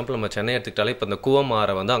 ஃபார் எக்ஸாம்பிள் நம்ம சென்னை எடுத்துக்கிட்டாலே இப்போ இந்த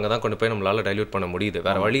கூவமாரை வந்து அங்கே தான் கொண்டு போய் நம்மளால டைல்யூட் பண்ண முடியுது,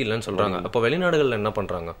 வேற வழி இல்லைன்னு சொல்றாங்க. அப்போ வெளிநாடுகளில் என்ன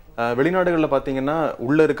பண்றாங்க? வெளிநாடுகளில் பார்த்தீங்கன்னா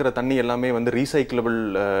உள்ள இருக்கிற தண்ணி எல்லாமே வந்து ரீசைக்கிளபிள்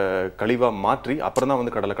கழிவாக மாற்றி அப்புறம் தான்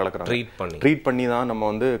வந்து கடலை கலக்குறாங்க. ட்ரீட் பண்ணி தான்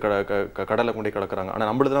நம்ம வந்து கடலை கொண்டு போய் கலக்குறாங்க.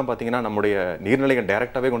 ஆனால் நம்மளுதான் பார்த்தீங்கன்னா நம்முடைய நீர்நிலைகள்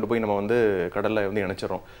டைரெக்டாகவே கொண்டு போய் நம்ம வந்து கடலை வந்து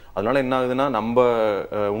இணைச்சிடறோம். அதனால என்ன ஆகுதுன்னா நம்ம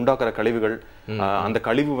உண்டாக்குற கழிவுகள் அந்த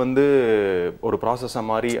கழிவு வந்து ஒரு ப்ராசஸாக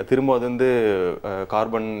மாறி திரும்ப அது வந்து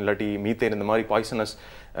கார்பன் இல்லாட்டி மீத்தேன் இந்த மாதிரி பாய்சனஸ்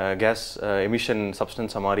கேஸ் எமிஷன்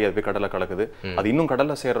சப்ஸ்டன்ஸை மாதிரி அது போய் கடலை கலக்குது. அது இன்னும்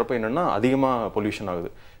கடலை சேர்றப்போ என்னன்னா அதிகமாக பொல்யூஷன்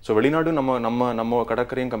ஆகுது. ஸோ வெளிநாடு நம்ம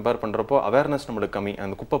கடற்கரையும் கம்பேர் பண்ணுறப்போ அவேர்னஸ் நம்மளுக்கு கம்மி.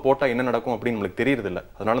 அந்த குப்பை போட்டால் என்ன நடக்கும் அப்படின்னு நம்மளுக்கு தெரியறதில்ல.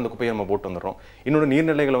 அதனால அந்த குப்பையை நம்ம போட்டு வந்துடுறோம். இன்னொரு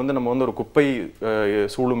நீர்நிலைகளை வந்து நம்ம வந்து ஒரு குப்பை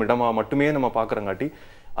சூழும் இடமாக மட்டுமே நம்ம பார்க்குறங்காட்டி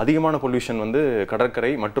அதிகமான பொல்யூஷன் வந்து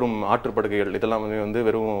கடற்கரை மற்றும் ஆற்றுப்படுகைகள் இதெல்லாம் வந்து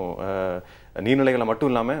வெறும் நீர்நிலைகளை மட்டும்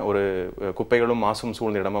இல்லாமல் ஒரு குப்பைகளும் மாசும்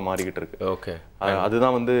சூழ்ந்த இடமா மாறிக்கிட்டு இருக்கு. ஓகே,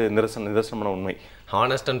 அதுதான் வந்து நிதர்சனமான உண்மை.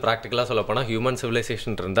 ஹானஸ்ட் அண்ட் ப்ராக்டிக்கலாக சொல்ல போனால் ஹியூமன்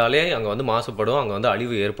சிவிலைசேஷன் இருந்தாலே அங்கே வந்து மாசுபடும், அங்கே வந்து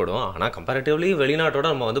அழிவு ஏற்படும். ஆனால் கம்பேரிட்டிவ்லி வெளிநாட்டோட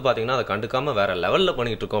நம்ம வந்து பார்த்தீங்கன்னா அதை கண்டுக்காமல் வேற லெவலில்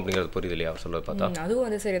பண்ணிட்டு இருக்கோம் அப்படிங்கிறது புரியுது இல்லையா அவர் சொல்ல பார்த்தா? அதுவும்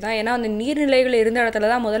வந்து சரிதான். ஏன்னா அந்த நீர்நிலைகள் இருந்த இடத்துல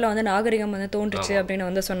தான் முதல்ல வந்து நாகரிகம் வந்து தோன்றுச்சு அப்படின்னு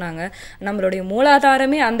வந்து சொன்னாங்க. நம்மளுடைய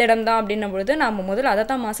மூலாதாரமே அந்த இடம் தான் அப்படின்னும் பொழுது நம்ம முதல்ல அதை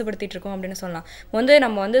தான் மாசுபடுத்திட்டு இருக்கோம் அப்படின்னு சொல்லலாம். வந்து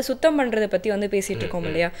நம்ம வந்து சுத்தம் பண்ணுறதை பற்றி வந்து பேசிகிட்டு இருக்கோம்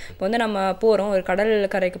இல்லையா? இப்போ வந்து நம்ம போகிறோம், ஒரு கடல்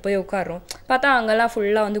கரைக்கு போய் உட்காரோம், பார்த்தா அங்கெல்லாம்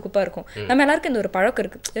ஃபுல்லாக வந்து குப்பை இருக்கும். நம்ம எல்லாருக்கும் இந்த ஒரு பழக்கம்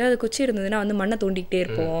இருக்குது, ஏதாவது குச்சி இருந்ததுன்னா வந்து மண்ணை தோண்டிக்கிட்டே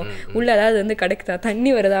இருப்போம். உள்ள ஏதாவது வந்து கிடைக்குதா,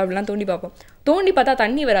 தண்ணி வருதா அப்படிலாம் தோண்டி பார்ப்போம். தோண்டி பார்த்தா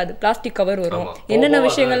தண்ணி வராது, பிளாஸ்டிக் கவர் வரும், என்னென்ன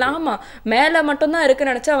விஷயங்கள். ஆமாம், மேலே மட்டும்தான்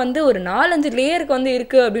இருக்குன்னு நினச்சா வந்து ஒரு 4-5 லேயருக்கு வந்து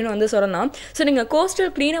இருக்குது அப்படின்னு வந்து சொல்லலாம். ஸோ நீங்கள்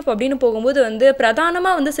கோஸ்டல் கிளீனப் அப்படின்னு போகும்போது வந்து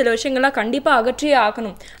பிரதானமாக வந்து சில விஷயங்கள்லாம் கண்டிப்பாக அகற்றியே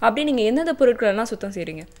ஆகணும். அப்படி நீங்கள் எந்தெந்த பொருட்களெல்லாம் சுத்தம்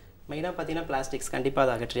செய்கிறீங்க? மெயினாக பார்த்தீங்கன்னா பிளாஸ்டிக்ஸ் கண்டிப்பாக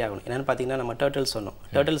அதை அகற்றி ஆகணும். என்னென்னு பார்த்தீங்கன்னா நம்ம டர்ட்டில்ஸ் சொன்னோம்,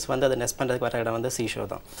 டர்ட்டில்ஸ் வந்து அதை நெஸ்ட் பண்ணுறதுக்கு வர இடம் வந்து சீஷோ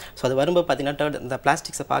தான். ஸோ அது வரும்போது பார்த்தீங்கன்னா இந்த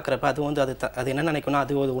பிளாஸ்டிக்ஸை பார்க்குறப்ப அது வந்து அது என்ன நினைக்கணும்,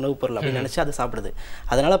 அது ஒரு உணவுப் பொருள் அப்படின்னு நினச்சி அது சாப்பிடுது.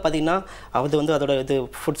 அதனால் பார்த்தீங்கன்னா அது வந்து அதோட இது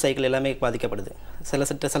ஃபுட் சைக்கிள் எல்லாமே பாதிக்கப்படுது.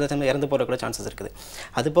 சில டைம் இறந்து போகிற கூட சான்சஸ் இருக்குது.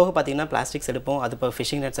 அது போக பார்த்தீங்கன்னா பிளாஸ்டிக்ஸ் எடுப்போம், அது போக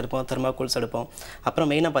ஃபிஷிங் நெட்ஸ் எடுப்போம், தெர்மாகோல்ஸ் எடுப்போம். அப்புறம்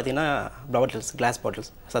மெயினாக பார்த்தீங்கன்னா பாட்டில்ஸ், கிளாஸ்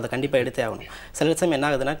பாட்டில்ஸ். ஸோ அதை கண்டிப்பாக எடுத்தே ஆகணும். சில டைம் என்ன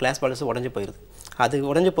ஆகுதுன்னா கிளாஸ் பாட்டில்ஸ் உடஞ்சி போயிடுது. அது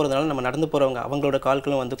உடஞ்சி போகிறதுனால நம்ம நடந்து போகிறவங்க அவங்களோட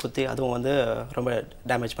கால்களும் வந்து குத்தி அதுவும் வந்து ரொம்ப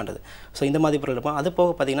டேமேஜ் பண்ணுறது. ஸோ இந்த மாதிரி பொருள் எடுப்போம். அது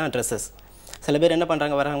போக பார்த்தீங்கன்னா ட்ரெஸ்ஸஸ். சில பேர் என்ன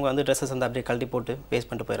பண்ணுறாங்க, வரவங்க வந்து ட்ரெஸ்ஸஸ் வந்து அப்படியே கழட்டி போட்டு வேஸ்ட்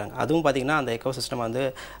பண்ணிட்டு போயிடறாங்க. அதுவும் பார்த்திங்கன்னா அந்த எக்கோ சிஸ்டம் வந்து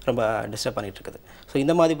ரொம்ப டிஸ்டர்ப் பண்ணிகிட்டு இருக்குது. ஸோ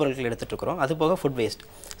இந்த மாதிரி பொருட்கள் எடுத்துகிட்டு இருக்கிறோம். அது போக ஃபுட் வேஸ்ட்.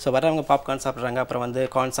 ஸோ வரவங்க பாப்கார்ன் சாப்பிட்றாங்க, அப்புறம் வந்து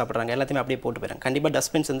கார்ன் சாப்பிட்றாங்க, எல்லாத்தையுமே அப்படியே போட்டு போயிடறாங்க. கண்டிப்பாக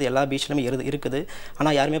டஸ்ட்பின்ஸ் வந்து எல்லா பீச்லையுமே இருக்குது.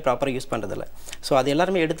 ஆனால் யாருமே ப்ராப்பராக யூஸ் பண்ணுறதில்ல. ஸோ அது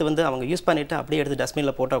எல்லாருமே எடுத்து வந்து அவங்க யூஸ் பண்ணிவிட்டு அப்படியே எடுத்து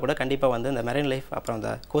டஸ்ட்பினில் போட்டால் கூட கண்டிப்பாக வந்து இந்த மெரைன் லைஃப் அப்புறம்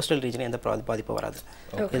அந்த கோஸ்டல் ரீஜன் எந்த பாதிப்பும் வராது.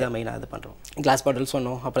 இதான் மெயினாக இது பண்ணுறோம். கிளாஸ் பாட்டில்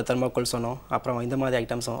சொன்னோம், அப்புறம் தெர்மாகோல் சொன்னோம், அப்புறம் இந்த மாதிரி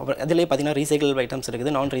ஐட்டம்ஸும். அப்புறம் அதிலே பார்த்தீங்கன்னா ரீசைக்கிள் ஐட்டம்ஸ்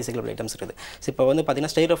இருக்குது, நான் ரீசைக்கிள் ஐட்டம்ஸ் இருக்குது. ஸோ இப்போ வந்து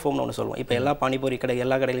பார்த்தீங்கன்னா ஸ்டைரோஃபோம்னு ஒன்று சொல்லுவோம். இப்போ எல்லா பானிபூரி கடை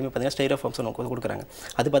எல்லா கடையிலுமே பார்த்தீங்கன்னா ஸ்டைரோஃபோம்ஸ் ஒன்று கொடுக்குறாங்க.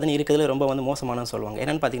 அது பார்த்தீங்கன்னா இருக்கிறதுல ரொம்ப வந்து மோசமானு சொல்லுவாங்க.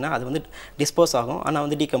 என்னென்னு பார்த்தீங்கன்னா அது வந்து டிஸ்போஸ் ஆகும், ஆனால்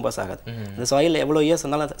வந்து டீகம்போஸ் ஆகாது. இந்த சாயில் எவ்வளோ இயர்ஸ்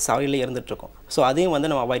இருந்தாலும் அது சாயிலே இருந்துட்டு இருக்கும். ஸோ அதையும் வந்து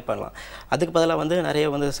நம்ம அவாய்ட் பண்ணலாம். அதுக்கு பதிலாக வந்து நிறைய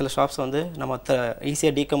வந்து சில ஷாப்ஸ் வந்து நம்ம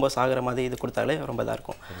ஈஸியாக டீகம்போஸ் ஆகிற மாதிரி இது கொடுத்தாலே ரொம்ப இதாக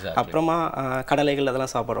இருக்கும். அப்புறமா கடலைகள்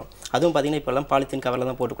அதெல்லாம் சாப்பிட்றோம். அதுவும் பார்த்தீங்கன்னா இப்போல்லாம் பாலித்தீன் கவரில்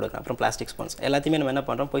தான் போட்டு கொடுக்குறோம். அப்புறம் பிளாஸ்டிக் ஸ்பூன்ஸ் எல்லாத்தையுமே நம்ம என்ன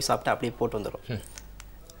பண்ணுறோம், போய் சாப்பிட்டு அப்படியே போட்டு வந்துடும்.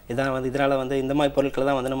 இதான் வந்து இதனால் வந்து இந்த மாதிரி பொருட்கள்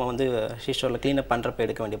தான் வந்து நம்ம வந்து ஷீஷோரில் க்ளீனப் பண்ணுறப்ப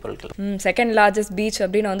எடுக்க வேண்டிய பொருட்கள். செகண்ட் லார்ஜஸ்ட் பீச்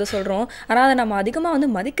அப்படின்னு வந்து சொல்கிறோம். ஆனால் அதை நம்ம அதிகமாக வந்து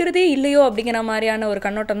மதிக்கிறதே இல்லையோ அப்படிங்கிற மாதிரியான ஒரு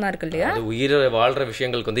கண்ணோட்டம் தான் இருக்கு இல்லையா? அது உயிரை வாழ்கிற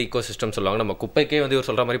விஷயங்களுக்கு வந்து ஈகோ சிஸ்டம் சொல்லுவாங்க. நம்ம குப்பைக்கே வந்து இவர்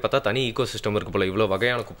சொல்கிற மாதிரி பார்த்தா தனி ஈகோ சிஸ்டம் இருக்கு போல, இவ்வளோ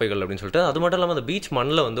வகையான குப்பைகள் அப்படின்னு சொல்லிட்டு. அது மட்டும் இல்லாமல் அந்த பீச்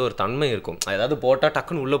மண்ணில் வந்து ஒரு தன்மை இருக்கும். அதாவது போட்டால்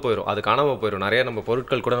டக்குன்னு உள்ளே போயிடும், அது காணாமல் போயிடும். நிறைய நம்ம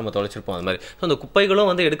பொருட்கள் கூட நம்ம தொலைச்சிருப்போம். அது மாதிரி ஸோ அந்த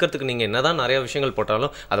குப்பைகளும் வந்து எடுக்கிறதுக்கு நீங்கள் என்ன தான் நிறைய விஷயங்கள்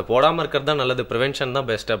போட்டாலும் அதை போடாமல் இருக்கிறது தான் நல்லது. ப்ரிவென்ஷன் தான்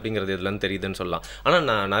பெஸ்ட் அப்படிங்கிறது இதுலன்னு தெரியுதுன்னு சொல்லலாம். ஆனால்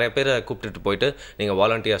நான் நிறைய பேரை கூப்பிட்டு போயிட்டு நீங்கள்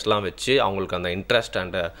வாலண்டியர்ஸ்லாம் வச்சு அவங்களுக்கு அந்த இன்ட்ரெஸ்ட்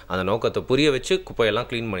அண்ட் அந்த நோக்கத்தை புரிய வச்சு குப்பையெல்லாம்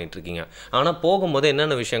க்ளீன் பண்ணிட்டு இருக்கீங்க. ஆனால் போகும்போது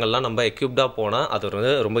என்னென்ன விஷயங்கள்லாம் நம்ம எக்யூப்டாக போனால் அது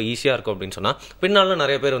வந்து ரொம்ப ஈஸியாக இருக்கும் அப்படின்னு சொன்னால், பின்னால்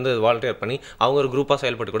நிறைய பேர் வந்து வாலண்டியர் பண்ணி அவங்க ஒரு குரூப்பாக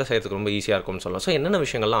செயல்பட்டு கூட செய்யறதுக்கு ரொம்ப ஈஸியாக இருக்கும்னு சொல்லலாம். ஸோ என்னென்ன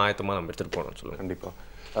விஷயங்கள்லாம் ஆயத்தமாக நம்ம எடுத்துகிட்டு போகணும்னு சொல்லுங்கள். கண்டிப்பாக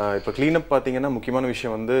இப்போ க்ளீனப் பார்த்தீங்கன்னா முக்கியமான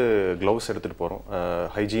விஷயம் வந்து க்ளவுஸ் எடுத்துகிட்டு போகிறோம்.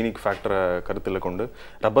 ஹைஜீனிக் ஃபேக்டரை கருத்தில் கொண்டு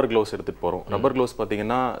ரப்பர் க்ளவுஸ் எடுத்துகிட்டு போகிறோம். ரப்பர் க்ளவுஸ்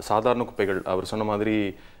பார்த்தீங்கன்னா சாதாரண குப்பைகள் அவர் சொன்ன மாதிரி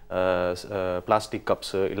பிளாஸ்டிக்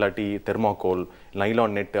கப்ஸு இல்லாட்டி தெர்மாகோல்,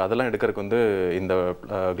 நைலான் நெட்டு அதெல்லாம் எடுக்கிறதுக்கு வந்து இந்த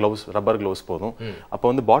க்ளவுஸ் ரப்பர் க்ளவுஸ் போதும். அப்போ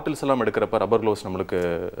வந்து பாட்டில்ஸ் எல்லாம் எடுக்கிறப்ப ரப்பர் க்ளவுஸ் நம்மளுக்கு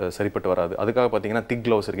சரிப்பட்டு வராது. அதுக்காக பார்த்தீங்கன்னா திக்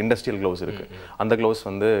க்ளவுஸ் இருக்குது, இண்டஸ்ட்ரியல் க்ளவுஸ் இருக்குது. அந்த க்ளவுஸ்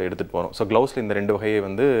வந்து எடுத்துகிட்டு போகிறோம். ஸோ க்ளவுஸில் இந்த 2 வகையை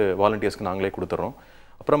வந்து வாலண்டியர்ஸ்க்கு நாங்களே கொடுத்துட்றோம்.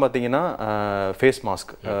 அப்புறம் பார்த்தீங்கன்னா ஃபேஸ்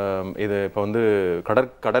மாஸ்க். இது இப்போ வந்து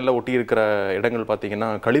கடலில் ஒட்டி இருக்கிற இடங்கள் பார்த்தீங்கன்னா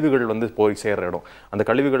கழிவுகள் வந்து போய் சேர்கிற இடம். அந்த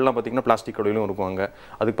கழிவுகள்லாம் பார்த்தீங்கன்னா பிளாஸ்டிக் கழிவுகளும் இருக்குவாங்க.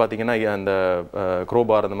 அதுக்கு பார்த்தீங்கன்னா அந்த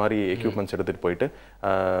க்ரோபார் அந்த மாதிரி எக்யூப்மெண்ட்ஸ் எடுத்துகிட்டு போயிட்டு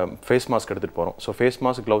ஃபேஸ் மாஸ்க் எடுத்துகிட்டு போகிறோம். ஸோ ஃபேஸ்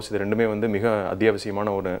மாஸ்க், க்ளவுஸ் இது ரெண்டுமே வந்து மிக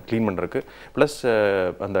அத்தியாவசியமான ஒரு க்ளீன் பண்ணுறதுக்கு. ப்ளஸ்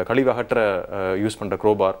அந்த கழிவு அகற்ற யூஸ் பண்ணுற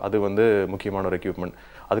க்ரோபார் அது வந்து முக்கியமான ஒரு எக்யூப்மெண்ட்.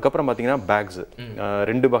 அதுக்கப்புறம் பார்த்தீங்கன்னா பேக்ஸு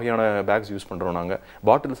 2 வகையான பேக்ஸ் யூஸ் பண்ணுறோம் நாங்கள்.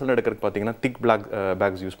 பாட்டில்ஸ் எல்லாம் எடுக்கிறதுக்கு பார்த்தீங்கன்னா திக்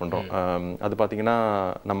பேக்ஸ் யூஸ் பண்ணுறோம். அது பார்த்தீங்கன்னா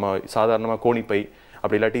நம்ம சாதாரணமாக கோணிப்பை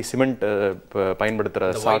அப்படி இல்லாட்டி சிமெண்ட் பயன்படுத்துகிற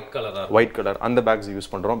ஒயிட் கலர் அந்த பேக்ஸ் யூஸ்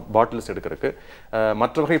பண்ணுறோம் பாட்டில்ஸ் எடுக்கிறதுக்கு.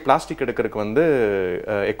 மற்ற வகை பிளாஸ்டிக் எடுக்கிறதுக்கு வந்து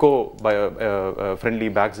எக்கோ ஃப்ரெண்ட்லி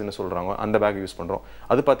பேக்ஸ்ன்னு சொல்கிறாங்க, அந்த பேக் யூஸ் பண்ணுறோம்.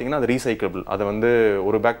 அது பார்த்தீங்கன்னா அது ரீசைக்கிளபிள். அதை வந்து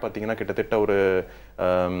ஒரு பேக் பார்த்தீங்கன்னா கிட்டத்தட்ட ஒரு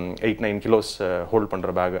 8-9 கிலோஸ் ஹோல்ட்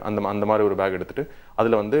பண்ணுற பேக், அந்த மாதிரி ஒரு பேக் எடுத்துகிட்டு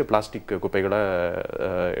அதில் வந்து பிளாஸ்டிக் குப்பைகளை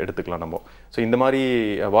எடுத்துக்கலாம் நம்ம. ஸோ இந்த மாதிரி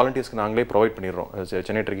வாலண்டியர்ஸ்க்கு நாங்களே ப்ரொவைட் பண்ணிடுறோம்.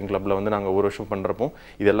 சென்னை ட்ரெக்கிங் கிளப்பில் வந்து நாங்கள் ஒரு வருஷம் பண்ணுறப்போ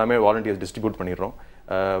இது எல்லாமே வாலண்டியர்ஸ் டிஸ்ட்ரிபியூட் பண்ணிடுறோம்.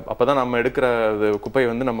 அப்போ தான் நம்ம எடுக்கிற குப்பையை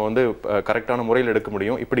வந்து நம்ம வந்து கரெக்டான முறையில் எடுக்க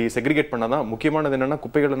முடியும். இப்படி செக்ரிகேட் பண்ணால் தான் முக்கியமானது என்னென்னா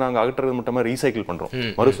குப்பைகளை நாங்கள் அகற்றுறது மட்டும் ரீசைக்கிள் பண்ணுறோம்,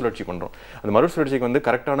 மறுசுழற்சி பண்ணுறோம். அந்த மறுசுழற்சிக்கு வந்து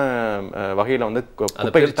கரெக்டான வகையில் வந்து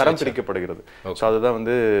குப்பைகள் தரம் பிரிக்கப்படுகிறது. ஸோ அதுதான்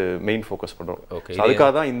வந்து மெயின் ஃபோக்கஸ் பண்ணுறோம். அதுக்காக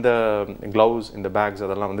தான் இந்த க்ளவுஸ், இந்த பேக்ஸ்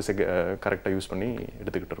அதெல்லாம் வந்து கரெக்டாக யூஸ் பண்ணி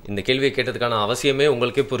எடுத்துக்கிட்டு இருக்கோம். இந்த கேள்வியை கேட்டதுக்கான அவசியமே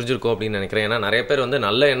உங்களுக்கே புரிஞ்சிருக்கும் அப்படின்னு நினைக்கிறேன். ஏன்னா நிறைய பேர் வந்து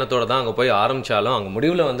நல்ல எண்ணத்தோட தான் அங்கே போய் ஆரம்பிச்சாலும் அங்கே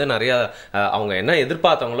முடிவில் வந்து நிறைய அவங்க என்ன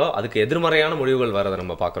எதிர்பார்த்தாங்களோ அதுக்கு எதிர்மறையான முடிவுகள் வரதை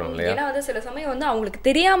நம்ம பார்க்குறோம் இல்லையா? ஏன்னா வந்து சில சமயம் வந்து அவங்களுக்கு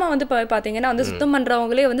தெரியாம வந்து பார்த்தீங்கன்னா வந்து சுத்தம்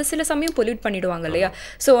பண்றவங்களே வந்து சில சமயம் பொல்யூட் பண்ணிடுவாங்க இல்லையா?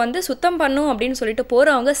 ஸோ வந்து சுத்தம் பண்ணும் அப்படின்னு சொல்லிட்டு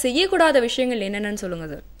போறவங்க செய்யக்கூடாத விஷயங்கள் என்னென்னு சொல்லுங்க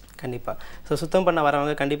சார். கண்டிப்பாக. ஸோ சுத்தம் பண்ண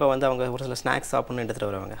வரவங்க கண்டிப்பாக வந்து அவங்க ஒரு சில ஸ்நாக்ஸ் சாப்பிட்ணுன்னு எடுத்துகிட்டு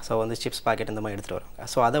வருவாங்க. ஸோ வந்து சிப்ஸ் பாக்கெட் இந்த மாதிரி எடுத்துகிட்டு வருவாங்க.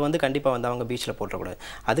 ஸோ அதை வந்து கண்டிப்பாக வந்து அவங்க பீச்சில் போட்டக்கூடாது.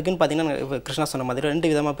 அதுக்குன்னு பார்த்தீங்கன்னா கிருஷ்ணா சொன்ன மாதிரி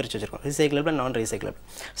 2 விதமாக பிரித்து வச்சிருக்கோம், ரீசைக்கிளபிள், நான் ரீசைக்கிளபிள்.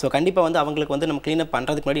 ஸோ கண்டிப்பாக வந்து அவங்களுக்கு வந்து நம்ம க்ளீனப்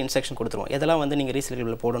பண்ணுறதுக்கு முன்னாடி இன்ஸ்ட்ரக்ஷன் கொடுத்துருவோம், எதெல்லாம் வந்து நீங்கள்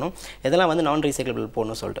ரீசைக்கிளபிள் போடணும், எதெல்லாம் வந்து நான் ரீசைக்கிளபிள்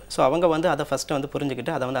போடணும்னு சொல்லிட்டு. ஸோ அவங்க வந்து அதை ஃபஸ்ட்டு வந்து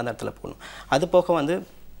புரிஞ்சுக்கிட்டு அதை வந்து அந்த இடத்துல போடணும். அது போக வந்து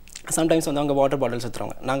சம்டைம்ஸ் வந்து அவங்க வாட்டர் பாட்டில்ஸ்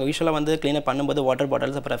எடுத்துருவாங்க. நாங்கள் யூஸ்வலாக வந்து க்ளீனப் பண்ணும்போது வாட்டர்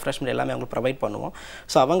பாட்டில்ஸ் அப்புறம் ரெஃப்ரெஷ்மெண்ட் எல்லாமே அவங்களுக்கு ப்ரொவைட் பண்ணுவோம்.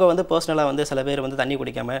 ஸோ அவங்க வந்து பர்சனலாக வந்து சில பேர் வந்து தண்ணி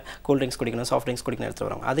குடிக்காமல் கூல் ட்ரிங்க்ஸ் குடிக்கணும், சாஃப்ட் ட்ரிங்க்ஸ் குடிக்கணும் எடுத்துகிட்டு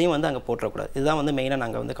வருவாங்க. அதையும் வந்து அங்கே போட்டுறக்கூடாது. இதுதான் வந்து மெயினாக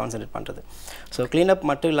நாங்கள் வந்து கான்சன்ட்ரேட் பண்ணுறது. ஸோ க்ளீனப்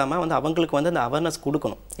மட்டும் இல்லாமல் வந்து அவங்களுக்கு வந்து அந்த அவேர்னஸ்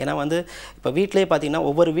கொடுக்கணும். ஏன்னா வந்து இப்போ வீட்டிலே பார்த்தீங்கன்னா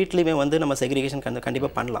ஒவ்வொரு வீட்லேயுமே வந்து நம்ம செக்ரிகேஷன்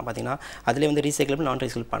கண்டிப்பாக பண்ணலாம். பார்த்தீங்கன்னா அதிலே வந்து ரீசைக்கிள் நான்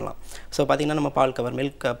ரீசைக்கிள் பண்ணலாம். ஸோ பார்த்தீங்கன்னா நம்ம பால் கவர்,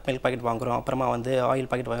 மில்க் பாக்கெட் வாங்குகிறோம், அப்புறமா வந்து ஆயில்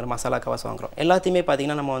பாக்கெட் வாங்குகிறோம், மசாலா கவர்ஸ் வாங்குகிறோம். எல்லாத்தையுமே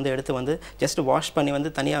பார்த்தீங்கன்னா நம்ம வந்து எடுத்து வந்து ஜஸ்ட் வாஷ் பண்ணி வந்து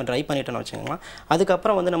தனியாக ட்ரை பண்ணிட்டோன்னு வச்சுக்கோங்களேன்.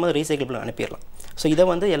 அதுக்கப்புறம் வந்து நம்ம ரீசைக்கிள் அனுப்பிடலாம். ஸோ இதை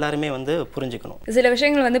வந்து எல்லாருமே வந்து புரிஞ்சுக்கணும். சில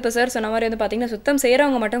விஷயங்கள் வந்து இப்போ சார் சொன்ன மாதிரி வந்து பார்த்தீங்கன்னா சுத்தம்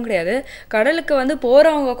செய்கிறவங்க மட்டும் கிடையாது, கடலுக்கு வந்து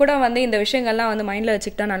போகிறவங்க கூட வந்து இந்த விஷயங்கள்லாம் வந்து மைண்டில்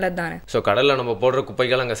வச்சுக்கிட்டா நல்லது தானே. ஸோ கடலில் நம்ம போடுற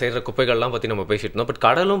குப்பைகள், அங்கே செய்கிற குப்பைகள்லாம் பற்றி நம்ம பேசிட்டு இருந்தோம். பட்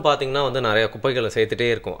கடலும் பார்த்தீங்கன்னா வந்து நிறைய குப்பைகளை சேர்த்துட்டே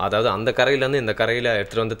இருக்கும். அதாவது அந்த கரையிலேருந்து இந்த கரையில்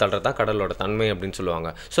எடுத்துகிட்டு வந்து தள்ளுறது தான் கடலோட தன்மை அப்படின்னு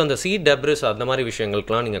சொல்லுவாங்க. ஸோ அந்த சீ டெப்ரிஸ் அந்த மாதிரி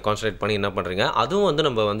விஷயங்களுக்குலாம் நீங்கள் கான்சன்ட்ரேட் பண்ணி என்ன பண்ணுறீங்க? அதுவும் வந்து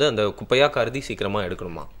நம்ம வந்து அந்த குப்பையாக கருதி சீக்கிரமாக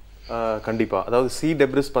எடுக்கணுமா? கண்டிப்பாக. அதாவது சீ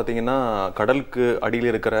டெப்ரிஸ் பார்த்தீங்கன்னா கடலுக்கு அடியில்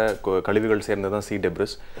இருக்கிற கழிவுகள் சேர்ந்தது தான் சீ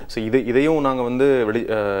டெப்ரிஸ். ஸோ இதையும் நாங்கள் வந்து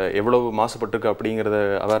எவ்வளவு மாசுபட்டிருக்கு அப்படிங்கிறத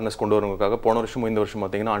அவேர்னஸ் கொண்டு வரவங்களுக்காக போன வருஷமும் இந்த வருஷம்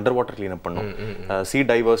பார்த்தீங்கன்னா அண்டர் வாட்டர் கிளீனப் பண்ணோம். சீ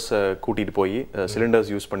டைவர்ஸ் கூட்டிகிட்டு போய்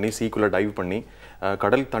சிலிண்டர்ஸ் யூஸ் பண்ணி சீக்குள்ளே டைவ் பண்ணி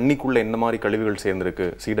கடல் தண்ணிக்குள்ளே என்ன மாதிரி கழிவுகள் சேர்ந்துருக்கு,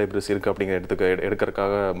 சீ டெப்ரிஸ் இருக்குது அப்படிங்கிற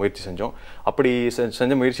எடுக்கிறதுக்காக முயற்சி செஞ்சோம். அப்படி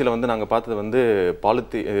செஞ்ச முயற்சியில் வந்து நாங்கள் பார்த்தது வந்து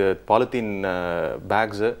பாலித்தீன்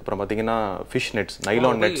பேக்ஸு, அப்புறம் பார்த்தீங்கன்னா ஃபிஷ் நெட்ஸ்,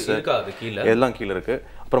 நைலான் நெட்ஸ் எல்லாம் கீழே இருக்கு.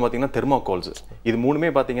 அப்புறம் பார்த்தீங்கன்னா தெர்மாகோல்ஸ். இது மூணுமே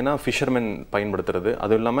பார்த்தீங்கன்னா ஃபிஷர்மென் பயன்படுத்துறது.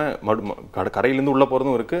 அதுவும் இல்லாமல் கரையிலேருந்து உள்ளே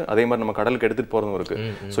போகிறதும் இருக்குது, அதே மாதிரி நம்ம கடலுக்கு எடுத்துகிட்டு போகிறதும் இருக்குது.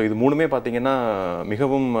 ஸோ இது மூணுமே பார்த்தீங்கன்னா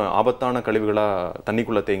மிகவும் ஆபத்தான கழிவுகளாக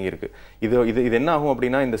தண்ணிக்குள்ளே தேங்கி இருக்கு. இது என்ன ஆகும்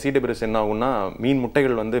அப்படின்னா, இந்த சீ டெப்ரிஸ் என்ன ஆகும்னா மீன்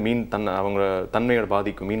முட்டைகள் வந்து அவங்க தன்மையோட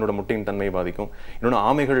பாதிக்கும், மீனோட முட்டையின் தன்மையை பாதிக்கும். இன்னொன்று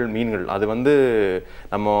ஆமைகள், மீன்கள் அது வந்து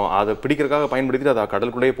நம்ம அதை பிடிக்கிறதுக்காக பயன்படுத்திட்டு அதை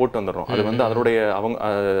கடலுக்குள்ளேயே போட்டு வந்துடுறோம். அது வந்து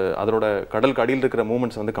அதோட கடலுக்கு அடியில் இருக்கிற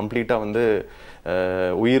மூமெண்ட்ஸ் வந்து கம்ப்ளீட்டாக வந்து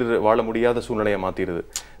உயிர் வாழ முடியாத சூழ்நிலையை மாற்றிடுது.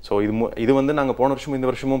 ஸோ இது வந்து நாங்கள் போன வருஷமும் இந்த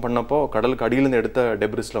வருஷமும் பண்ணப்போ கடலுக்கு அடியிலேருந்து எடுத்த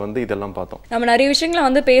டெப்ரிஸில் வந்து இதெல்லாம் பார்த்தோம். நம்ம நிறைய விஷயங்களை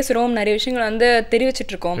வந்து பேசுகிறோம், நிறைய விஷயங்களை வந்து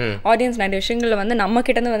தெரிவிச்சிட்டு இருக்கோம். ஆடியன்ஸ் நிறைய விஷயங்களை வந்து நம்ம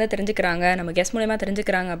கிட்டேருந்து வந்து தெரிஞ்சுக்கிறாங்க, நம்ம கெஸ்ட் மூலமா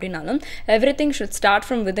தெரிஞ்சுக்கிறாங்க. அப்படின்னாலும் every thing should start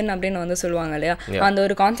from within அப்படின்னு வந்து சொல்லுவாங்க இல்லையா? அந்த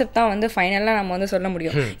ஒரு கான்செப்ட் தான் வந்து ஃபைனலாக நம்ம வந்து சொல்ல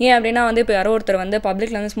முடியும். ஏன் அப்படின்னா வந்து இப்போ யாரோ ஒருத்தர் வந்து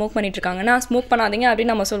பப்ளிக்ல வந்து ஸ்மோக் பண்ணிட்டு இருக்காங்கன்னா, ஸ்மோக் பண்ணாதீங்க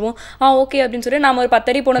அப்படின்னு நம்ம சொல்லுவோம். ஓகே அப்படின்னு சொல்லி நம்ம ஒரு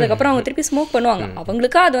 10 அடி போனதுக்கப்புறம் அவங்க திருப்பி ஸ்மோக் பண்ணுவாங்க.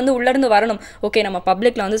 அவங்களுக்கா அது வந்து உள்ளேருந்து வரணும். ஓகே, நம்ம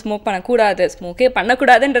பப்ளிக்ல வந்து ஸ்மோக் பண்ணக்கூடாது, ஸ்மோக்கே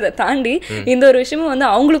பண்ணக்கூடாதுன்றதை தாண்டி இந்த ஒரு விஷயமும் வந்து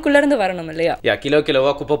அவங்களுக்குள்ள இருந்து வரணும் இல்லையா?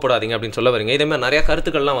 கிலோவா குப்பை போடாதீங்க அப்படின்னு சொல்ல வரீங்க. இதே மாதிரி நிறைய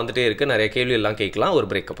கருத்துக்கள்லாம் வந்துட்டே இருக்கு, நிறைய கேள்வி எல்லாம் கேட்கலாம். ஒரு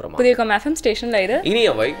பிரேக் அப்புறமா புதியுகம் FM ஸ்டேஷன்ல இது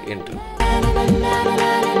இனியவை இன்று.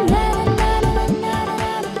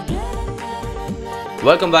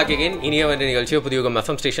 Welcome back again. இனியவை நிகழ்ச்சி புதியுகம்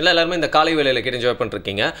FM ஸ்டேஷனில் எல்லாருமே இந்த காலை வேலையில் கேட்டு என்ஜாய்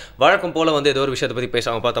பண்ணிருக்கீங்க. வழக்கம் போல் வந்து ஏதோ ஒரு விஷயத்தை பற்றி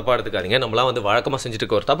பேசாமல் தப்பாக எடுத்துக்காதீங்க. நம்மளாம் வந்து வழக்கமாக செஞ்சுட்டு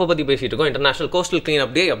இருக்க ஒரு தப்பை பற்றி பேசிட்டு இருக்கோம். இன்டர்நேஷனல் கோஸ்டல் கிளீன்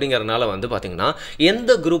அப் டே அப்படிங்கிறதுனால வந்து பார்த்தீங்கன்னா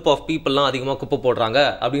எந்த குரூப் ஆஃப் பீப்புளெலாம் அதிகமாக குப்பை போடுறாங்க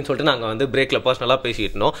அப்படின்னு சொல்லிட்டு நாங்கள் வந்து பிரேக்கில் பர்சனலாக பேசிட்டு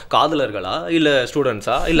இருந்தோம். காதலர்களா இல்லை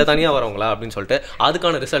ஸ்டூடெண்ட்ஸா இல்லை தனியாக வரவங்களா அப்படின்னு சொல்லிட்டு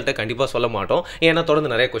அதுக்கான ரிசல்ட்டை கண்டிப்பாக சொல்ல மாட்டோம். ஏன்னா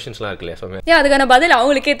தொடர்ந்து நிறைய கொஸ்டின்ஸ்லாம் இருக்கு இல்லையா? அதுக்கான பதில்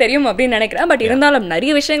அவங்களுக்கே தெரியும் அப்படின்னு நினைக்கிறேன். பட் இருந்தாலும்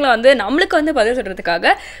நிறைய விஷயங்களை வந்து நம்மளுக்கு வந்து பதில்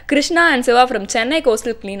சொல்றதுக்காக Krishna and Siva from Chennai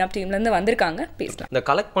coastal clean up டீம்ல இருந்து வந்திருக்காங்க. பேசலாம். இந்த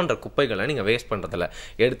கலெக்ட் பண்ற குப்பைகளை நீங்க வேஸ்ட் பண்றதில்ல,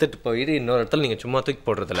 எடுத்துட்டு போயிட்டு இன்னொரு இடத்துல நீங்க சும்மா தூக்கி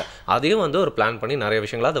போடுறதில்ல, அதையும் வந்து ஒரு பிளான் பண்ணி நிறைய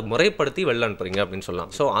விஷயங்களை அதை முறைப்படுத்தி வெளில அனுப்புறீங்க அப்படின்னு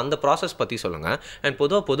சொல்லலாம். ஸோ அந்த ப்ராசஸ் பத்தி சொல்லுங்க. அண்ட்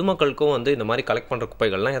பொதுவாக பொதுமக்களுக்கும் வந்து இந்த மாதிரி கலெக்ட் பண்ற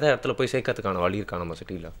குப்பைகள்லாம் எதை இடத்துல போய் சேர்க்கறதுக்கான வழி இருக்கா நம்ம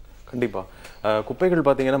சிட்டியில்? கண்டிப்பாக குப்பைகள்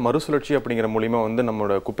பார்த்தீங்கன்னா மறுசுழற்சி அப்படிங்கிற மூலிமா வந்து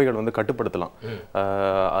நம்மளோட குப்பைகள் வந்து கட்டுப்படுத்தலாம்.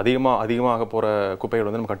 அதிகமாக போகிற குப்பைகள்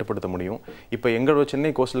வந்து நம்ம கட்டுப்படுத்த முடியும். இப்போ எங்களோட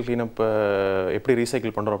சென்னை கோஸ்டல் கிளீனப் எப்படி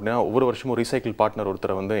ரீசைக்கிள் பண்ணுறோம் அப்படின்னா, ஒவ்வொரு வருஷமும் ரீசைக்கிள் பார்ட்னர்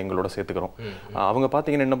ஒருத்தரை வந்து எங்களோட சேர்த்துக்கிறோம். அவங்க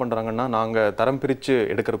பார்த்தீங்கன்னா என்ன பண்ணுறாங்கன்னா, நாங்கள் தரம் பிரித்து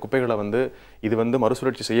எடுக்கிற குப்பைகளை வந்து இது வந்து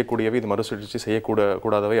மறுசுழற்சி செய்யக்கூடியவை, இது மறுசுழற்சி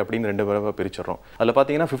செய்யக்கூடாதவை அப்படின்னு 2 தடவை பிரிச்சிடறோம். அதில்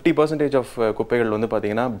பார்த்தீங்கன்னா 50% ஆஃப் குப்பைகள் வந்து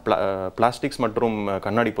பார்த்தீங்கன்னா பிளாஸ்டிக்ஸ் மற்றும்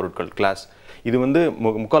கண்ணாடி பொருட்கள், கிளாஸ், இது வந்து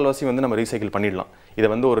முக்கால்வாசி வந்து நம்ம ரீசைக்கிள் பண்ணிடலாம். இதை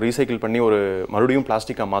வந்து ஒரு ரீசைக்கிள் பண்ணி ஒரு மறுபடியும்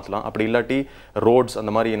பிளாஸ்டிக்காக மாற்றலாம். அப்படி இல்லாட்டி ரோட்ஸ்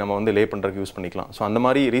அந்த மாதிரி நம்ம வந்து லே பண்ணுறதுக்கு யூஸ் பண்ணிக்கலாம். ஸோ அந்த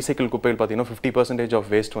மாதிரி ரீசைக்கிள் குப்பைகள் பார்த்தீங்கன்னா 50% ஆஃப்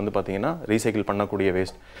வேஸ்ட் வந்து பார்த்தீங்கன்னா ரீசைக்கிள் பண்ணக்கூடிய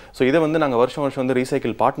வேஸ்ட். ஸோ இதை வந்து நாங்கள் வருஷம் வந்து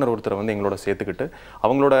ரீசைக்கிள் பார்ட்னர் ஒருத்தரை வந்து எங்களோட சேர்த்துக்கிட்டு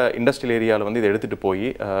அவங்களோட இண்டஸ்ட்ரியல் ஏரியாவில் வந்து இதை எடுத்துகிட்டு போய்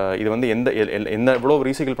இது வந்து எவ்வளோ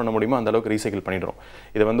ரீசைக்கிள் பண்ண முடியுமோ அந்த அளவுக்கு ரீசைக்கிள் பண்ணிடுறோம்.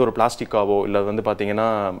 இதை வந்து ஒரு பிளாஸ்டிக்காவோ இல்லை வந்து பார்த்தீங்கன்னா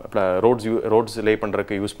ரோட்ஸ் லே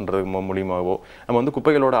பண்ணுறதுக்கு யூஸ் பண்ணுறது மூலியமாகவோ நம்ம வந்து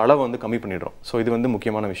குப்பைகளோட அளவை வந்து கம்மி பண்ணிடுறோம். ஆகிடும். ஸோ இது வந்து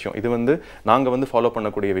முக்கியமான விஷயம். இது வந்து நாங்கள் வந்து ஃபாலோ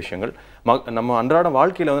பண்ணக்கூடிய விஷயங்கள். நம்ம அன்றாட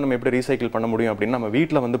வாழ்க்கையில் வந்து நம்ம எப்படி ரீசைக்கிள் பண்ண முடியும் அப்படின்னா, நம்ம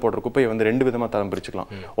வீட்டில் வந்து போடுற குப்பையை வந்து 2 விதமாக தரம் பிரிச்சுக்கலாம்.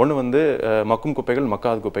 ஒன்று வந்து மக்கும் குப்பைகள்,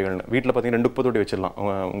 மக்காத குப்பைகள்னு. வீட்டில் பார்த்தீங்கன்னா 2 குப்பை தொட்டி வச்சிடலாம்.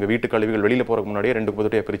 உங்கள் வீட்டு கழிவுகள் வெளியில் போகிறதுக்கு முன்னாடியே 2 குப்பை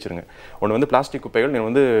தொட்டியாக பிரிச்சுருங்க. ஒன்று வந்து பிளாஸ்டிக் குப்பைகள், இன்னும்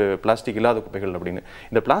வந்து பிளாஸ்டிக் இல்லாத குப்பைகள் அப்படின்னு.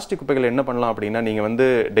 இந்த பிளாஸ்டிக் குப்பைகள் என்ன பண்ணலாம் அப்படின்னா, நீங்கள் வந்து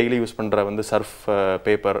டெய்லி யூஸ் பண்ணுற வந்து சர்ஃப்,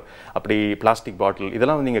 பேப்பர், அப்படி பிளாஸ்டிக் பாட்டில்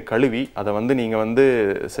இதெல்லாம் வந்து நீங்கள் கழுவி அதை வந்து நீங்கள் வந்து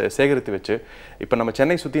சேகரித்து வச்சு, இப்போ நம்ம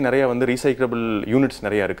சென்னை சுற்றி நிறைய வந்து ரீசைக்கிளபிள் யூனிட்ஸ்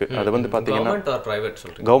நிறையா இருக்குது. அது வந்து பார்த்தீங்கன்னா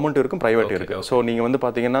கவர்மெண்ட் இருக்கும், ப்ரைவேட் இருக்குது. ஸோ நீங்கள் வந்து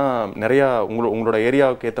பார்த்தீங்கன்னா நிறையா உங்களோட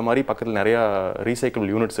ஏரியாவுக்கு ஏற்ற மாதிரி பக்கத்தில் நிறையா ரீசைக்கிள்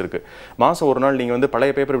யூனிட்ஸ் இருக்குது. மாதம் ஒரு நாள் நீங்கள் வந்து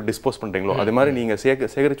பழைய பேப்பர் டிஸ்போஸ் பண்ணுறீங்களோ அது மாதிரி நீங்கள்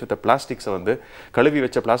சேகரித்து வச்ச பிளாஸ்டிக்ஸை வந்து கழுவி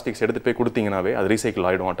வச்ச பிளாஸ்டிக்ஸ் எடுத்துகிட்டு போய் கொடுத்தீங்கன்னாவே அது ரீசைக்கிள்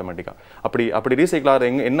ஆகிடும் ஆட்டோமேட்டிக்காக. அப்படி ரீசைக்கிள் ஆகிற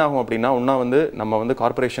என்ன ஆகும் அப்படின்னா, ஒன்றா வந்து நம்ம வந்து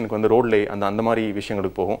கார்பரேஷனுக்கு வந்து ரோட்லே அந்த மாதிரி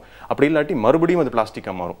விஷயங்களுக்கு போகும். அப்படி இல்லாட்டி மறுபடியும் அது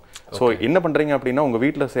பிளாஸ்டிக்காக மாறும். ஸோ என்ன பண்ணுறீங்க அப்படின்னா, உங்கள்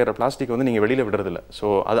வீட்டில் செய்கிற பிளாஸ்டிக் வந்து நீங்கள் வெளியில் விடுறதில்ல. ஸோ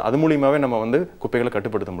அது மூலியமாகவே நம்ம வந்து குப்பைகளை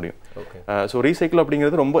கட்டுப்படுத்த முடியும். ஸோ ரீசைக்கிள்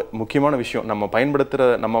அப்படிங்கிறது ரொம்ப முக்கியமான விஷயம்.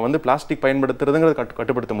 நம்ம வந்து பிளாஸ்டிக் பயன்படுத்துறதுங்கிறது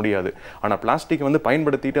கட்டுப்படுத்த முடியாது. ஆனால் பிளாஸ்டிக் வந்து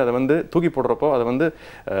பயன்படுத்திட்டு அதை வந்து தூக்கி போடுறப்போ அதை வந்து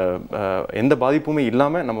எந்த பாதிப்புமே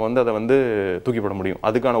இல்லாமல் நம்ம வந்து அதை வந்து தூக்கி போட முடியும்.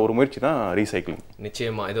 அதுக்கான ஒரு முயற்சி தான் ரீசைக்கிளிங்.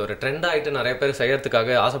 நிச்சயமா இது ஒரு ட்ரெண்ட் ஆகிட்டு நிறைய பேர்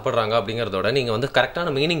செய்யறதுக்காக ஆசைப்படுறாங்க. அப்படிங்கிறதோட நீங்கள் வந்து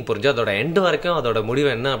கரெக்டான மீனிங் புரிஞ்சு அதோட எண்டு வரைக்கும் அதோட முடிவு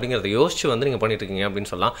என்ன அப்படிங்கிறத யோசிச்சு வந்து நீங்கள் பண்ணிட்டு இருக்கீங்க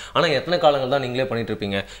அப்படின்னு சொல்லலாம். ஆனால் எத்தனை காலங்கள் தான் நீங்களே பண்ணிட்டு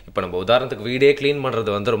இருப்பீங்க? இப்போ நம்ம உதாரணத்துக்கு வீடே க்ளீன்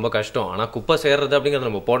பண்ணுறது வந்து ரொம்ப கஷ்டம். ஆனால் குப்பை சேர்றது அப்படிங்கிறது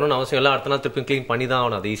நம்ம போடணும்னு அவசியம் இல்லை. அடுத்த நாள் திருப்பி க்ளீன் பண்ணி தான்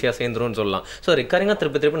ஆகணும். அது ஈஸியாக சேர்ந்துரும்னு சொல்லலாம். ஸோ ரிக்கரிங்காக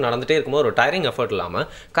திருப்பி நடந்துகிட்டே இருக்கும்போது ஒரு டயரிங் எஃபர்ட் இல்லாமல்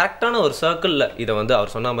கரெக்டான ஒரு சர்க்கிளில் இதை வந்து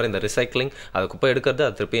அவர் சொன்ன மாதிரி இந்த ரிசைக்ளிங், அது குப்பை எடுக்கிறது,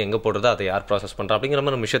 அது திருப்பி எங்கே போடுறது, அதை யார் ப்ராசஸ் பண்ணுறா அப்படிங்கிற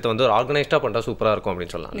மாதிரி விஷயத்தை வந்து ஒரு ஆர்கனைஸ்டாக பண்ணுறா சூப்பராக இருக்கும்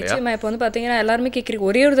அப்படின்னு சொல்லலாம். நிச்சயமா இப்போ வந்து பார்த்தீங்கன்னா எல்லாருமே கேட்குறீங்க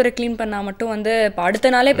ஒரே ஒரு தடவை க்ளீன் பண்ணால் மட்டும் வந்து இப்போ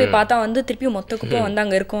அடுத்த நாளே போய் பார்த்தா வந்து திருப்பி மொத்த குப்பை வந்து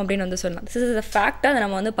அங்கே இருக்கும் அப்படின்னு வந்து சொல்லலாம். திஸ் இஸ் த ஃபேக்டாக அதை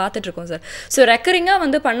நம்ம வந்து பார்த்துட்ருக்கோம் சார். ஸோ ரெக்கரிங்காக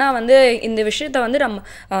வந்து பண்ணால் வந்து இந்த விஷயத்தை வந்து நம்ம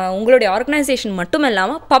உங்களுடைய ஆர்கனைசேஷன் மட்டும்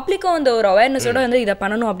இல்லாமல் பப்ளிக்கும் வந்து ஒரு அவேர்னஸோட வந்து இதை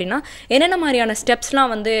பண்ணணும் அப்படின்னா என்னென்ன மாதிரியான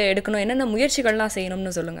ஸ்டெப்ஸ்லாம் வந்து எடுக்கணும், என்னென்ன முயற்சிகள்லாம்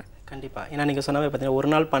செய்யணும்னு சொல்லுங்கள். கண்டிப்பாக. ஏன்னா நீங்கள் சொன்னாவே பார்த்தீங்கன்னா ஒரு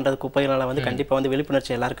நாள் பண்ணுறது குப்பைகளால் வந்து கண்டிப்பாக வந்து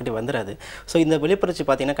விழிப்புணர்ச்சி எல்லாருக்கிட்டே வந்துடாது. ஸோ இந்த விழிப்புணர்ச்சி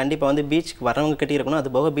பார்த்தீங்கன்னா கண்டிப்பாக வந்து பீச்சுக்கு வரவங்க கிட்டே இருக்கணும். அது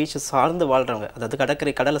போக பீச் சார்ந்து வாழ்கிறவங்க, அதாவது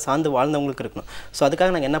கடலை சார்ந்து வாழ்ந்தவங்களுக்கு இருக்கணும். ஸோ அதுக்காக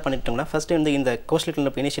நாங்கள் என்ன பண்ணிட்டோம்னா, ஃபஸ்ட்டு வந்து இந்த கோஸ்டல்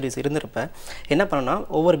கிளீனப் இனிஷியேட்டிவ்ஸ் இருந்திருப்ப என்ன பண்ணோம்னா,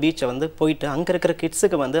 ஒவ்வொரு பீச்சை வந்து போயிட்டு அங்கே இருக்கிற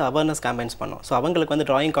கிட்ஸுக்கு வந்து அவேர்னஸ் கேம்பெயின்ஸ் பண்ணோம். ஸோ அவங்களுக்கு வந்து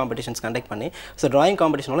டிராயிங் காம்படிஷன்ஸ் கண்டக்ட் பண்ணி, ஸோ டிராயிங்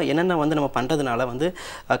காம்படிஷனால என்னென்ன வந்து நம்ம பண்ணுறதுனால வந்து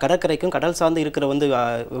கடற்கரைக்கும் கடல் சார்ந்து இருக்கிற வந்து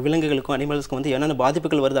விலங்குகளுக்கும் அனிமல்ஸ்க்கும் வந்து என்னென்ன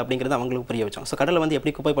பாதிப்புகள் வருது அப்படிங்கிறது அவங்களுக்கு புரிய வச்சோம். ஸோ கடலை வந்து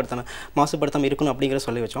எப்படி குப்பைப்படுத்தாமல் மாசுபடுத்தாமல் இருக்கணும் அப்படிங்கிற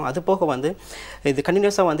சொல்லி வச்சோம். அது போக வந்து இது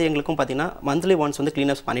கண்டினியூஸாக வந்து எங்களுக்கும் பார்த்தீங்கன்னா மந்த்லி ஒன்ஸ் வந்து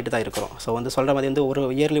க்ளீனப்ஸ் பண்ணிட்டு தான் இருக்கிறோம். ஸோ வந்து சொல்கிற மாதிரி வந்து ஒரு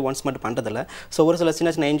இயர்லி ஒன்ஸ் மட்டும் பண்ணுறதில்ல. ஸோ ஒரு சில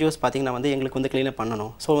சின்ன என்ஜிஓஸ் பார்த்தீங்கன்னா வந்து எங்களுக்கு வந்து க்ளீனப்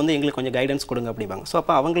பண்ணணும், ஸோ வந்து எங்களுக்கு கொஞ்சம் கைடன்ஸ் கொடுங்க அப்படிவாங்க. ஸோ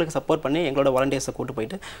அப்போ அவங்களுக்கு சப்போர்ட் பண்ணி எங்களோட வாலண்டியர்ஸை கூட்டு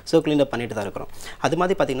போயிட்டு ஸோ க்ளீனப் பண்ணிட்டு தான் இருக்கிறோம். அது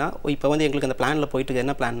மாதிரி பார்த்தீங்கன்னா இப்போ வந்து எங்களுக்கு அந்த பிளானில் போயிட்டு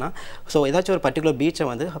என்ன பிளான்னா, ஸோ ஏதாச்சும் ஒரு பர்டிகுலர் பீச்சை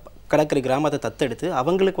வந்து கடற்கரை கிராமத்தை தத்தெடுத்து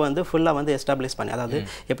அவங்களுக்கு வந்து ஃபுல்லாக வந்து எஸ்டாப்ளிஷ் பண்ணி, அதாவது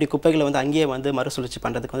எப்படி குப்பைகளை வந்து அங்கேயே வந்து மறுசுழற்சி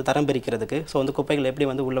பண்ணுறதுக்கு வந்து தரம் பிரிக்கிறதுக்கு, ஸோ வந்து குப்பைகள் எப்படி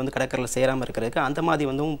வந்து உள்ள வந்து கடற்கரையில் சேராமல் இருக்கிறதுக்கு அந்த மாதிரி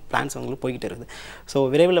வந்து பிளான்ஸ் அவங்களுக்கு போய்கிட்டு இருக்குது. ஸோ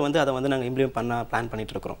விரைவில் வந்து அதை வந்து நாங்கள் இம்ப்ளிமெண்ட் பண்ண பிளான்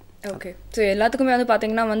பண்ணிட்டு இருக்கிறோம். ஓகே. ஸோ எல்லாத்துக்குமே வந்து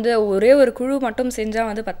பார்த்தீங்கன்னா வந்து ஒரே ஒரு குழு மட்டும் செஞ்சால்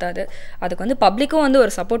வந்து பத்தாது. அதுக்கு வந்து பப்ளிக்கும் வந்து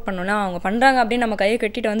ஒரு சப்போர்ட் பண்ணணும்னா அவங்க பண்ணுறாங்க அப்படின்னு நம்ம கையை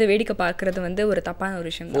கட்டிட்டு வந்து வேடிக்கை பார்க்குறது வந்து ஒரு தப்பான ஒரு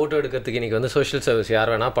விஷயம். ஃபோட்டோ எடுக்கிறதுக்கு இன்றைக்கி வந்து சோஷியல் சர்வீஸ்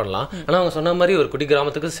யார் வேணால் பண்ணலாம். ஆனால் அவங்க சொன்ன மாதிரி ஒரு குட்டி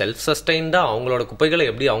கிராமத்துக்கு செல்ஃப் சஸ்டைன்டாக அவங்களோட குப்பைகளை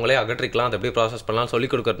எப்படி அவங்களே அகற்றிக்கலாம், அதை எப்படி ப்ராசஸ் பண்ணலாம்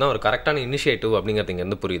சொல்லிக் கொடுக்குறது தான் ஒரு கரெக்டான இனிஷியேட்டிவ் அப்படிங்கிறது இங்கே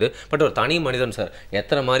இருந்து புரியுது. பட் ஒரு தனி மனிதன் சார்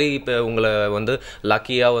எத்தனை மாதிரி இப்போ உங்களை வந்து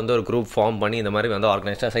லக்கியாக வந்து ஒரு குரூப் ஃபார்ம் பண்ணி இந்த மாதிரி வந்து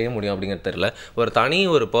ஆர்கனைஸ்டாக செய்ய முடியும் அப்படிங்கிறது தெரியல.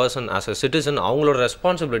 ஒரு பர்சன் ஆஸ் அ சிட்டிசன் அவங்களோட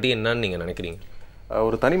ரெஸ்பான்சிபிலிட்டி என்னன்னு நீங்கள் நினைக்கிறீங்க?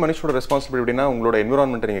 ஒரு தனி மனுஷனோட ரெஸ்பான்சிபிலிட்டி எப்படின்னா, உங்களோட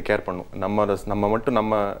என்விரான்மெண்ட்டை நீங்கள் கேர் பண்ணணும். நம்ம மட்டும்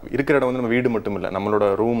நம்ம இருக்கிற இடம் வந்து நம்ம வீடு மட்டும் இல்லை, நம்மளோட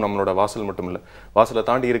ரூம், நம்மளோட வாசல் மட்டும் இல்லை, வாசலை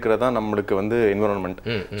தாண்டி இருக்கிறதா நம்மளுக்கு வந்து என்விரான்மெண்ட்.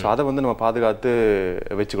 ஸோ அதை வந்து நம்ம பாதுகாத்து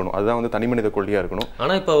வச்சுக்கணும். அதுதான் வந்து தனி மனித கொள்கையாக இருக்கணும்.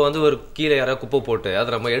 ஆனால் இப்போ வந்து ஒரு கீழே யாராவது குப்பை போட்டு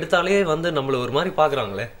அதை நம்ம எடுத்தாலே வந்து நம்மளை ஒரு மாதிரி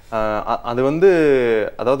பார்க்குறாங்களே. அது வந்து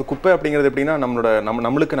அதாவது குப்பை அப்படிங்கிறது எப்படின்னா,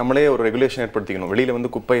 நம்மளுக்கு நம்மளே ஒரு ரெகுலேஷன் ஏற்படுத்திக்கணும். வெளியில்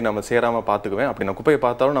வந்து குப்பை நம்ம சேராமல் பார்த்துக்குவேன். அப்படி நான் குப்பையை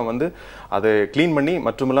பார்த்தாலும் நான் வந்து அதை க்ளீன் பண்ணி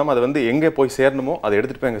மற்றும் இல்லாமல் அதை வந்து எங்கே போய் சேரணுமோ அதை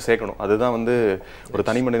எடுத்துகிட்டு போய் அங்கே சேர்க்கணும். அதுதான் வந்து ஒரு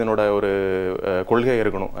தனி மனிதனோட ஒரு கொள்கையாக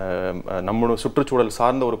இருக்கணும். நம்மளோட சுற்றுச்சூழல்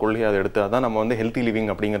சார்ந்த ஒரு கொள்கையை அதை எடுத்து அதான் நம்ம வந்து ஹெல்த்தி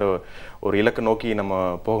லிவிங் அப்படிங்கிற ஒரு இலக்கை நோக்கி நம்ம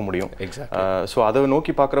போக முடியும். ஸோ அதை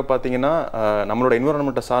நோக்கி பார்க்குற பார்த்தீங்கன்னா, நம்மளோட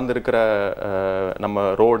என்விரான்மெண்ட்டை சார்ந்து இருக்கிற நம்ம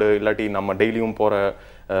ரோடு இல்லாட்டி நம்ம டெய்லியும் போகிற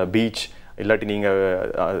பீச் இல்லாட்டி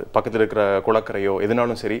நீங்கள் பக்கத்தில் இருக்கிற குளக்கரையோ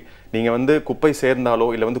எதுனாலும் சரி, நீங்கள் வந்து குப்பை சேர்ந்தாலோ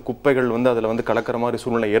இல்லை வந்து குப்பைகள் வந்து அதில் வந்து கலக்கிற மாதிரி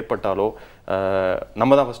சூழ்நிலை ஏற்பட்டாலோ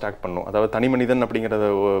நம்ம தான் ஃபஸ்ட் ஆக்ட் பண்ணணும். அதாவது தனி மனிதன் அப்படிங்கிறத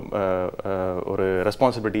ஒரு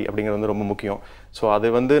ரெஸ்பான்சிபிலிட்டி அப்படிங்கிறது வந்து ரொம்ப முக்கியம். ஸோ அது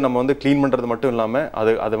வந்து நம்ம வந்து க்ளீன் பண்ணுறது மட்டும் இல்லாமல்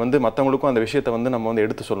அதை வந்து மற்றவங்களுக்கும் அந்த விஷயத்தை வந்து நம்ம வந்து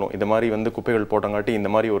எடுத்து சொல்லணும். இந்த மாதிரி வந்து குப்பைகள் போட்டங்காட்டி இந்த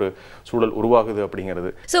மாதிரி ஒரு சூழல் உருவாகுது அப்படிங்கிறது.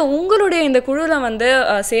 ஸோ உங்களுடைய இந்த குழுவில் வந்து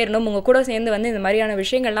சேரணும், உங்கள் கூட சேர்ந்து வந்து இந்த மாதிரியான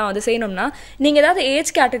விஷயங்கள்லாம் வந்து செய்யணும்னா நீங்கள் ஏதாவது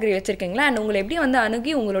ஏஜ் கேட்டகரி வச்சுருக்கீங்களா? அண்ட் உங்களை எப்படி வந்து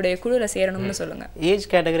அணுகி உங்களுடைய குழுவில் சேரணும்னு சொல்லுங்கள். ஏஜ்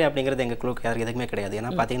கேட்டகரி அப்படிங்கிறது எங்கள் குழுக்கு யாருக்கு எதுவுமே கிடையாது.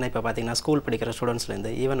 ஏன்னா பார்த்தீங்கன்னா ஸ்கூல் படிக்கிற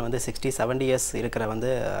ஸ்டூடெண்ட்ஸ்லேருந்து ஈவன் வந்து 60-70 இயர்ஸ் இருக்கிற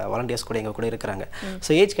வந்து வாலண்டியர்ஸ் கூட எங்கள் கூட இருக்கிறாங்க.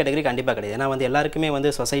 ஸோ ஏஜ் கேட்டகரி கண்டிப்பாக கிடையாது. ஏன்னா வந்து எல்லாருக்குமே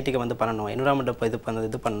வந்து சொசைட்டிக்கு வந்து பண்ணணும், என்விரான்மெண்ட்டை இது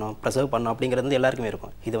பண்ணணும், ப்ரிசர்வ் பண்ணணும் அப்படிங்கிறது வந்து எல்லாருக்குமே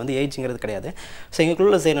இருக்கும். இது வந்து ஏஜ்ங்கிறது கிடையாது. ஸோ எங்கள்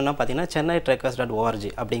குழுவில் செய்யணும்னா பார்த்தீங்கன்னா chennaitrackers.org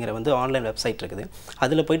அப்படிங்கிற வந்து ஆன்லைன் வெப்சைட் இருக்குது.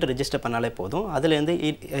 அதில் போய்ட்டு ரிஜிஸ்டர் பண்ணாலே போதும். அதுலேருந்து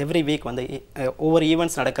எவ்ரி வீக் வந்து ஒவ்வொரு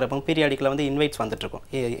ஈவெண்ட்ஸ் நடக்கிறப்போ பீரியாடிக்கில் வந்து இன்வைட்ஸ் வந்துட்டுருக்கும்,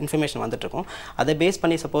 இன்ஃபர்மேஷன் வந்துட்டுருக்கும். அதை பேஸ்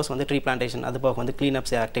பண்ணி சப்போஸ் வந்து ட்ரீ பிளான்டேஷன், அது போக வந்து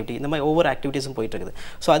க்ளீனப்ஸ் ஆக்டிவிட்டி, இந்த மாதிரி ஒவ்வொரு ஆக்டிவிட்டீஸும் போயிட்டு இருக்குது.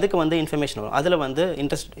 ஸோ அதுக்கு வந்து இன்ஃபர்மேஷன் வரும். அதில் வந்து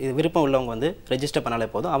விருப்பம் உள்ளவங்க வந்து ரெஜிஸ்டர் பண்ணாலே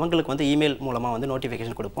போதும். அவங்களுக்கு வந்து இமெயில் மூலமாக வந்து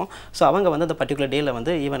நோட்டிஃபிகேஷன் கொடுப்போம். ஸோ அவங்க வந்து அந்த பர்டிகுலர் டேயில்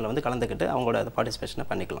வந்து ஈவெண்ட்டில் வந்து கலந்துக்கிட்டு அவங்களோட பார்ட்டிசிபேஷனை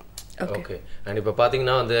பண்ணிக்கலாம். ஓகே. அண்ட் இப்போ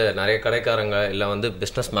பார்த்தீங்கன்னா வந்து நிறைய கடைக்காரங்க இல்லை வந்து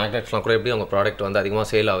பிஸ்னஸ் மேக்னெட்ஸ்லாம் கூட எப்படி அவங்க ப்ராடக்ட் வந்து அதிகமாக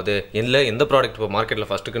சேல் ஆகுது, எந்த ப்ராடக்ட் இப்போ மார்க்கெட்டில்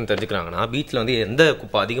ஃபஸ்ட்டுக்குன்னு தெரிஞ்சுக்கிறாங்கன்னா பீச்சில் வந்து எந்த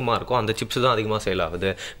குப்பை அதிகமாக இருக்கோ அந்த சிப்ஸ் தான் அதிகமாக சேல்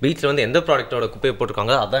ஆகுது. பீச்சில் வந்து எந்த ப்ராடக்ட்டோட குப்பையை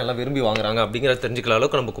போட்டிருக்காங்க அதான் எல்லாம் விரும்பி வாங்குறாங்க அப்படிங்கிறத தெரிஞ்சுக்கிற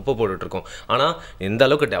அளவுக்கு நம்ம குப்பை போட்டுட்ருக்கோம். ஆனால் எந்த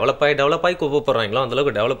அளவுக்கு டெவலப் ஆகி குப்பை போடுறாங்களோ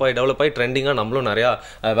அந்தளவுக்கு டெவலப் ஆகி ட்ரெண்டிங்காக நம்மளும் நிறையா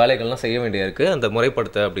வேலைகள்லாம் செய்ய வேண்டியிருக்கு அந்த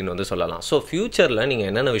முறைப்படுத்த அப்படின்னு வந்து சொல்லலாம். ஸோ ஃபியூச்சரில் நீங்கள்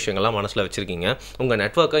என்னென்ன விஷயங்கள்லாம் மனசில் வச்சுருக்கீங்க, உங்கள்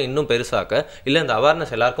நெட்வொர்க்கை இன்னும் பெருசாக்க இல்லை இந்த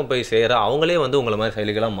அவேர்னஸ் எல்லாருக்கும் போய் சேர அவங்களே வந்து உங்களை மாதிரி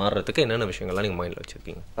செயலிகளாக மாறுறதுக்கு என்னென்ன விஷயங்கள்லாம் நீங்கள் மைண்டில்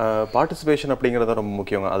வச்சுருக்கீங்க? பார்ட்டிசிபேஷன் அப்படிங்கிறத ரொம்ப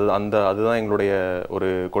முக்கியங்க. அதுதான் எங்களுடைய ஒரு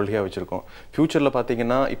கொள்கையாக வச்சுருக்கோம். ஃபியூச்சரில்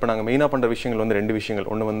பார்த்தீங்கன்னா இப்போ நாங்கள் மெயினாக பண்ணுற விஷயங்கள் வந்து 2 விஷயங்கள்.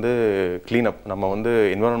 ஒன்று வந்து க்ளீனப், நம்ம வந்து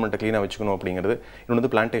என்வரான்மெண்ட்டை க்ளீனாக வச்சுக்கணும் அப்படிங்கிறது. இன்னொன்று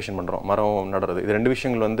வந்து பிளான்டேஷன் பண்ணுறோம், மரம் நடுறது. இது 2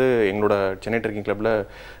 விஷயங்கள் வந்து எங்களோட சென்னை ட்ரெக்கிங் கிளப்பில்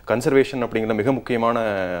கன்சர்வேஷன் அப்படிங்கிற மிக முக்கியமான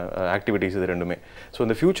ஆக்டிவிட்டீஸ் இது 2மே. ஸோ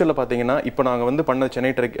இந்த ஃபியூச்சரில் பார்த்தீங்கன்னா இப்போ நாங்கள் வந்து பண்ண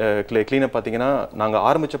சென்னை க்ளீனப் பார்த்தீங்கன்னா நாங்கள்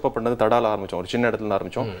ஆரம்பிச்சப்போ பண்ணது தடால ஆரம்பித்தோம், ஒரு சின்ன இடத்துல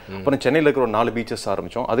ஆரம்பித்தோம். அப்புறம் சென்னையில் இருக்கிற ஒரு 4 பீச்சஸ்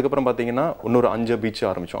ஆரம்பித்தோம். அதுக்கப்புறம் பார்த்தீங்கன்னா இன்னொரு 5 பீச்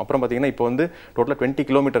ஆரம்பித்தோம். அப்புறம் பார்த்தீங்கன்னா இப்போ வந்து டோட்டலாக 20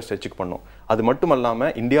 கிலோமீட்டர் ஸ்ட்ரெச்சுக்கு பண்ணோம். அது மட்டும்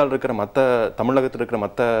இல்லாமல் இந்தியாவில் இருக்கிற தமிழகத்தில் இருக்கிற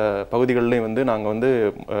மற்ற பகுதிகள்லையும் வந்து நாங்கள் வந்து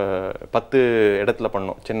 10 இடத்துல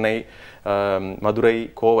பண்ணோம். சென்னை, மதுரை,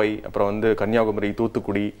 கோவை, அப்புறம் வந்து கன்னியாகுமரி,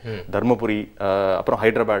 தூத்துக்குடி, தர்மபுரி, அப்புறம்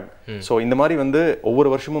ஹைதராபாத். ஸோ இந்த மாதிரி வந்து ஒவ்வொரு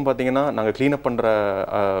வருஷமும் பார்த்தீங்கன்னா நாங்கள் க்ளீனப் பண்ணுற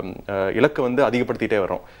இலக்கை வந்து அதிகப்படுத்திட்டே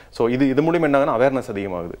வரோம். ஸோ இது மூலியம் என்னாங்கன்னா அவேர்னஸ்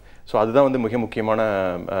அதிகமாகுது. ஸோ அதுதான் வந்து மிக முக்கியமான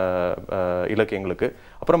இலக்கு எங்களுக்கு.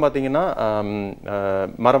 அப்புறம் பார்த்தீங்கன்னா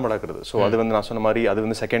மரம் வளர்க்குறது. ஸோ அது வந்து நான் சொன்ன மாதிரி அது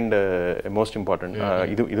வந்து செகண்ட் மோஸ்ட் இம்பார்ட்டன்ட்.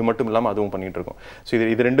 இது மட்டும் இல்லாமல் அதுவும் பண்ணிகிட்டு இருக்கோம். ஸோ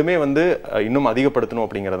இது 2மே வந்து இன்னும் அதிகப்படுத்தணும்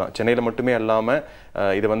அப்படிங்கிறது தான். சென்னையில் மட்டுமே இல்லாமல்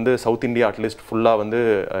இதை வந்து சவுத் இந்தியா அட்லீஸ்ட் ஃபுல்லாக வந்து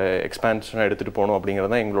எக்ஸ்பான்ஷனாக எடுத்துகிட்டு போகணும்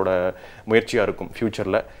அப்படிங்கிறது தான் எங்களோட முயற்சியாக இருக்கும்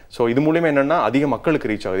ஃபியூச்சரில். ஸோ இது மூலியமா என்னென்னா அதிக மக்களுக்கு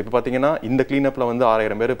ரீச் ஆகுது. இப்போ பார்த்தீங்கன்னா இந்த க்ளீனப்பில் வந்து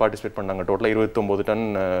 6000 பேர் பார்ட்டிசிபேட் பண்ணாங்க. டோட்டலாக 29 டன்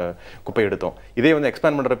குப்பை எடுத்தோம். இதே வந்து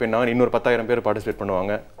எக்ஸ்பேண்ட் பண்ணுறப்ப என்ன இன்னொரு 10,000 பேர் பார்ட்டிசிபேட்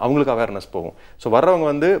பண்ணுவாங்க, அவங்களுக்கு அவேர்னஸ் போகும். ஸோ வர்றவங்க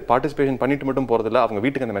வந்து பார்ட்டிசிபேஷன் பண்ணிட்டு மட்டும் போகிறதில்ல, அவங்க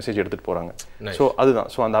வீட்டுக்கு அந்த மெசேஜ் எடுத்துகிட்டு போகிறாங்க. ஸோ அதுதான்.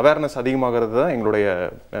 ஸோ அந்த அவேர்னஸ் அதிகமாகிறது தான்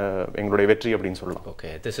எங்களுடைய வெற்றி அப்படின்னு சொல்லலாம்.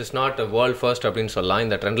 Okay, this is not world first அப்படின்னு சொல்லலாம்.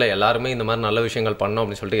 இந்த ட்ரெண்டில் எல்லாருமே இந்த மாதிரி நல்ல விஷயங்கள் பண்ணோம்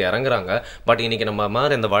அப்படின்னு சொல்லிட்டு இறங்குறாங்க. பட் இன்னைக்கு நம்ம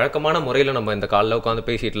மாதிரி இந்த வழக்கமான முறையில் நம்ம இந்த காலில் உட்காந்து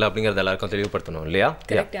பேசிட்டு அப்படிங்கிறத எல்லாருக்கும் தெளிவுபடுத்தணும் இல்லையா?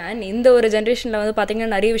 அண்ட் இந்த ஒரு ஜென்ரேஷனில் வந்து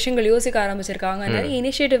பார்த்தீங்கன்னா நிறைய விஷயங்கள் யோசிக்க ஆரம்பிச்சிருக்காங்க, நிறைய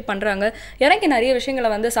இனிஷியேட்டிவ் பண்ணுறாங்க, எனக்கு நிறைய விஷயங்களை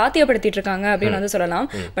வந்து சாத்தியப்படுத்திட்டு இருக்காங்க அப்படின்னு வந்து சொல்லலாம்.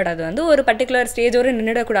 பட் அது வந்து ஒரு பர்டிகுலர் ஸ்டேஜோடு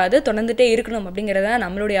நின்றுடக்கூடாது, தொடர்ந்துட்டே இருக்கணும் அப்படிங்கிறத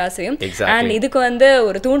நம்மளுடைய ஆசையும். அண்ட் இதுக்கு வந்து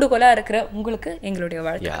ஒரு தூண்டுகோலாக இருக்கிற உங்களுக்கு எங்களுடைய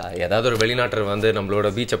வாழ்க்கை. ஏதாவது ஒரு வெளிநாட்டர் வந்து நம்மளோட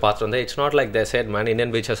பீச்சை பார்த்துட்டு வந்து it's not like the set man,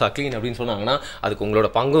 Indian beaches R clean அப்படின்னு சொன்னாங்கன்னா அதுக்கு உங்களோட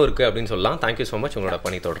பங்கும் இருக்குது அப்படின்னு சொல்லலாம். தேங்க்யூ ஸோ மச் உங்களோட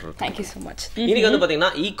பணி தொடர்றது. Thank you so much. இன்னைக்கு வந்து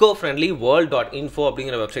பார்த்தீங்கன்னா eco-friendlyworld.info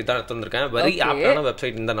அப்படிங்கிற வெப்சைட் தான் எடுத்துருக்கேன். வெரி ஆப்டான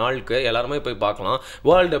வெப்சைட் இந்த நாளுக்கு எல்லாருமே போய் பார்க்கலாம்.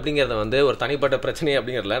 வேர்ல்டு அப்படிங்கிறத வந்து ஒரு தனிப்பட்ட பிரச்சனை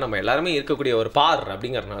அப்படிங்கிறதுல நம்ம எல்லாருமே இருக்கக்கூடிய ஒரு பார்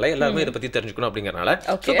அப்படிங்கிறனால எல்லாருமே இதை பற்றி தெரிஞ்சுக்கணும் அப்படிங்கிறனால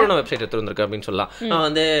சூப்பரான வெப்சைட் எடுத்துருந்துருக்கு அப்படின்னு சொல்லலாம். நான்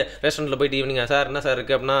வந்து ரெஸ்டாரண்ட்டில் போயிட்டு ஈவினிங் சார் என்ன சார்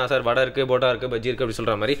இருக்குது அப்படின்னா சார் வடை இருக்குது, போட்டா இருக்குது, பஜ்ஜி இருக்குது அப்படி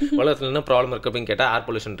சொல்கிற மாதிரி உலகத்தில் என்ன ப்ராப்ளம் இருக்குது அப்படின்னு கேட்டால் ஏர்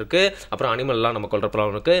பொல்யூஷன் இருக்குது, அப்புறம் அனிமல்லாம் நம்ம கொள்கிற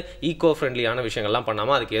ப்ராப்ளம் இருக்குது. ஈகோ ஃப்ரெண்ட்லியான விஷயங்கள்லாம்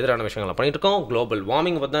பண்ணாமல் அதுக்கு எதிரான விஷயங்கள்லாம் பண்ணிட்டு இருக்கோம். குளோபல்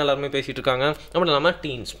வார்மிங் பற்றி தான் எல்லாருமே பேசிட்டு இருக்காங்க. அப்படி இல்லாமல்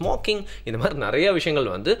டீன் ஸ்மோக்கிங், இந்த மாதிரி நிறைய விஷயங்கள்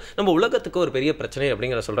வந்து நம்ம உலகத்துக்கு ஒரு பெரிய பிரச்சனை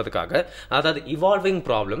அப்படிங்கிற சொல்கிறதுக்காக, அதாவது இவால்விங்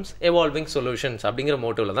ப்ராப்ளம்ஸ் எவால்விங் சொல்யூஷன்ஸ் அப்படிங்கிற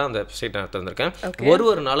மோட்டிவ்ல தான் அந்த வெப்சைட் நான் எடுத்துருக்கேன்.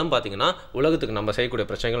 ஒரு நாளும் பார்த்தீங்கன்னா உலகத்துக்கு நம்ம செய்யக்கூடிய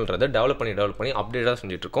பிரச்சனைகள்ன்றதை டெவலப் பண்ணி அப்டேட்டாக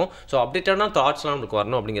செஞ்சுட்டு பேசிட்டு இருக்கோம். ஸோ அப்டேட்டான தாட்ஸ்லாம் நமக்கு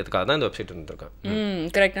வரணும் அப்படிங்கிறதுக்காக தான் இந்த வெப்சைட் இருந்திருக்கேன்.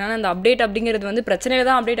 கரெக்ட். ஆனால் அந்த அப்டேட் அப்படிங்கிறது வந்து பிரச்சனையில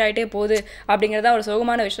தான் அப்டேட் ஆகிட்டே போகுது அப்படிங்கிறதா ஒரு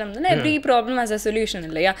சோகமான விஷயம் வந்து every problem has a solution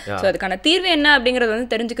இல்லையா? ஸோ அதுக்கான தீர்வு என்ன அப்படிங்கிறது வந்து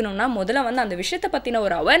தெரிஞ்சுக்கணும்னா முதல்ல வந்து அந்த விஷயத்தை பற்றின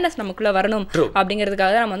ஒரு அவேர்னஸ் நமக்குள்ள வரணும்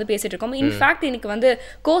அப்படிங்கிறதுக்காக நம்ம வந்து பேசிட்டு இருக்கோம். இன்ஃபேக்ட் இன்னைக்கு வந்து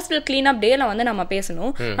கோஸ்டல் கிளீனப் டேல வந்து நம்ம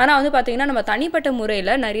பேசணும். ஆனால் வந்து பார்த்தீங்கன்னா நம்ம தனிப்பட்ட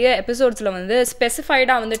முறையில் நிறைய எபிசோட்ஸ்ல வந்து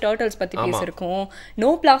ஸ்பெசிஃபைடா வந்து டர்ட்டில்ஸ் பற்றி பேசியிருக்கோம், நோ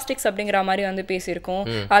பிளாஸ்டிக்ஸ் அப்படிங்கிற மாதிரி வந்து பேசியிருக்கோம்,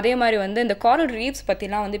 அதே மாதிரி வந்து இந்த காரல் ரீஃப்ஸ்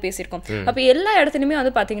பற்றிலாம் வந்து பேசியிருக்கோம். அப்போ எல்லா இடத்துலையுமே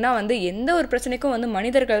வந்து பார்த்தீங்கன்னா வந்து எந்த ஒரு பிரச்சனைக்கும் வந்து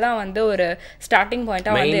மனிதர்கள் தான் வந்து ஒரு ஸ்டார்டிங்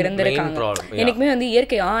பாயிண்டா வந்து இருந்திருக்காங்க. எனக்குமே வந்து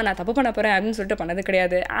இயற்கையா நான் தப்பு பண்ண போறேன் அப்படின்னு சொல்லிட்டு பண்ணது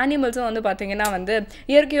கிடையாது. ஆனிமல்ஸும் வந்து பார்த்தீங்கன்னா வந்து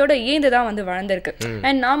இயற்கையோட ஏந்து தான் வந்து வளர்ந்துருக்கு.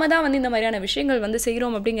 அண்ட் நாம தான் வந்து இந்த மாதிரியான விஷயங்கள் வந்து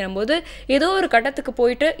செய்கிறோம் அப்படிங்கிற போது ஏதோ ஒரு கட்டத்துக்கு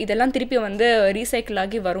போயிட்டு இதெல்லாம் திருப்பி வந்து ரீசைக்கிள்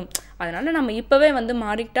ஆகி வரும். அதனால நம்ம இப்பவே வந்து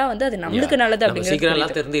மாறிட்டா வந்து அது நம்மளுக்கு நல்லது அப்படிங்கிறது சீக்கிரம்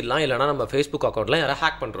எல்லாம் தெரிஞ்சிடலாம். இல்லைனா நம்ம ஃபேஸ்புக் அக்கௌண்ட்ல யாராவது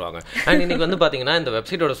ஹேக் பண்ணுவாங்க. அண்ட் இன்னைக்கு வந்து பாத்தீங்கன்னா இந்த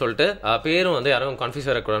வெப்சைட்டோட சொல்லிட்டு பேரும் வந்து யாரும் கன்ஃபியூஸ்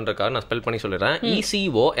ஆகக்கூடாதுன்றக்காக நான் ஸ்பெல் பண்ணி சொல்லிடுறேன்.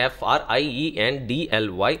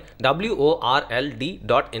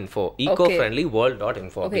 ECOFRIENDLY.WORLD.info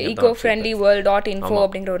ecofriendlyworld.info. ecofriendlyworld.info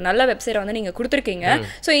அப்படிங்கிற ஒரு நல்ல வெப்சைட் வந்து நீங்க கொடுத்துருக்கீங்க.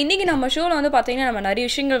 ஸோ இன்னைக்கு நம்ம ஷோல வந்து பாத்தீங்கன்னா நம்ம நிறைய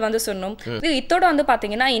விஷயங்கள் வந்து சொன்னோம். இதோட வந்து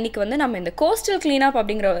பாத்தீங்கன்னா இன்னைக்கு வந்து நம்ம இந்த கோஸ்டல் கிளீனப்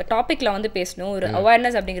அப்படிங்கிற டாபிக்ல வந்து பேசணும், ஒரு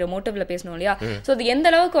அவேர்னஸ் அப்படிங்கிற மோட்டிவ்ல பேசணும் இல்லையா? ஸோ அது எந்த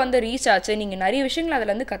அளவுக்கு வந்து ரீச் ஆச்சு, நீங்க நிறைய விஷயங்கள்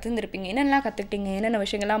அதுல இருந்து கத்துருப்பீங்க, என்னென்னலாம் கத்துக்கிட்டீங்க, என்னென்ன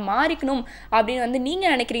விஷயங்கள்லாம் மாறிக்கணும் அப்படின்னு வந்து நீங்க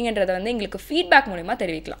நினைக்கிறீங்கன்றத வந்து எங்களுக்கு ஃபீட்பேக் மூலமா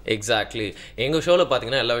தெரிவிக்கலாம். எக்ஸாக்ட்லி. எங்க ஷோல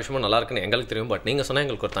பாத்தீங்கன்னா எல்லா விஷயமும் நல்லா இருக்குன்னு எங்களுக்கு தெரியும். பட் நீங்க சொன்னா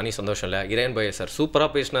எங்களுக்கு ஒரு தனி சந்தோஷம் இல்ல. இறையன் பைய சார் சூப்பரா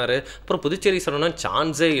பேசினாரு. அப்புறம் புதுச்சேரி சரவணா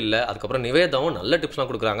சான்ஸே இல்ல. அதுக்கப்புறம் நிவேதாவும் நல்ல டிப்ஸ்லாம்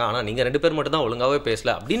கொடுக்குறாங்க. ஆனா நீங்க 2 பேர் மட்டும் தான் ஒழுங்காவே பேசல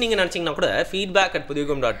அப்படின்னு நீங்க நினைச்சீங்கன்னா கூட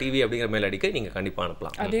feedback@puthuyugam.tv அப்படிங்கிற மெயில் ஐடிக்கு நீங்க கண்டிப்பா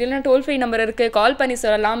அனுப்பலாம். அது இல்லைன்னா டோல் ஃப்ரீ நம்பர் இருக்கு, கால் பண்ணி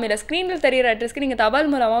சொல்லலாம். இல்ல ஸ்கிரீன்ல தெரியுற அட்ரஸ்க்கு நீங்க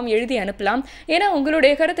தபால் மூலமாவும் எழுதி அனுப்பலாம். ஏன்னா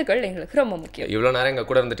உங்களுடைய கருத்துக்கள் எங்களுக்கு ரொம்ப முக்கியம். இவ்வளவு நேரம் எங்க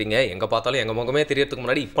கூட இருந்துட்டீங்க. எங்க பார்த்தாலும் எங்க முகமே தெரியறதுக்கு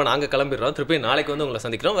முன்னாடி இப்போ நாங்க கிளம்பிடுறோம். திருப்பி நாளைக்கு வந்து உங்களை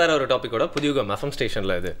சந்திக்கிறோம் வேற ஒரு டாபிக்கோட புதியுகம் FM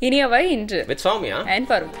ஸ்டேஷன்ல. இது இனியவை இன்று வித் சௌமியா and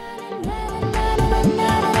Varun.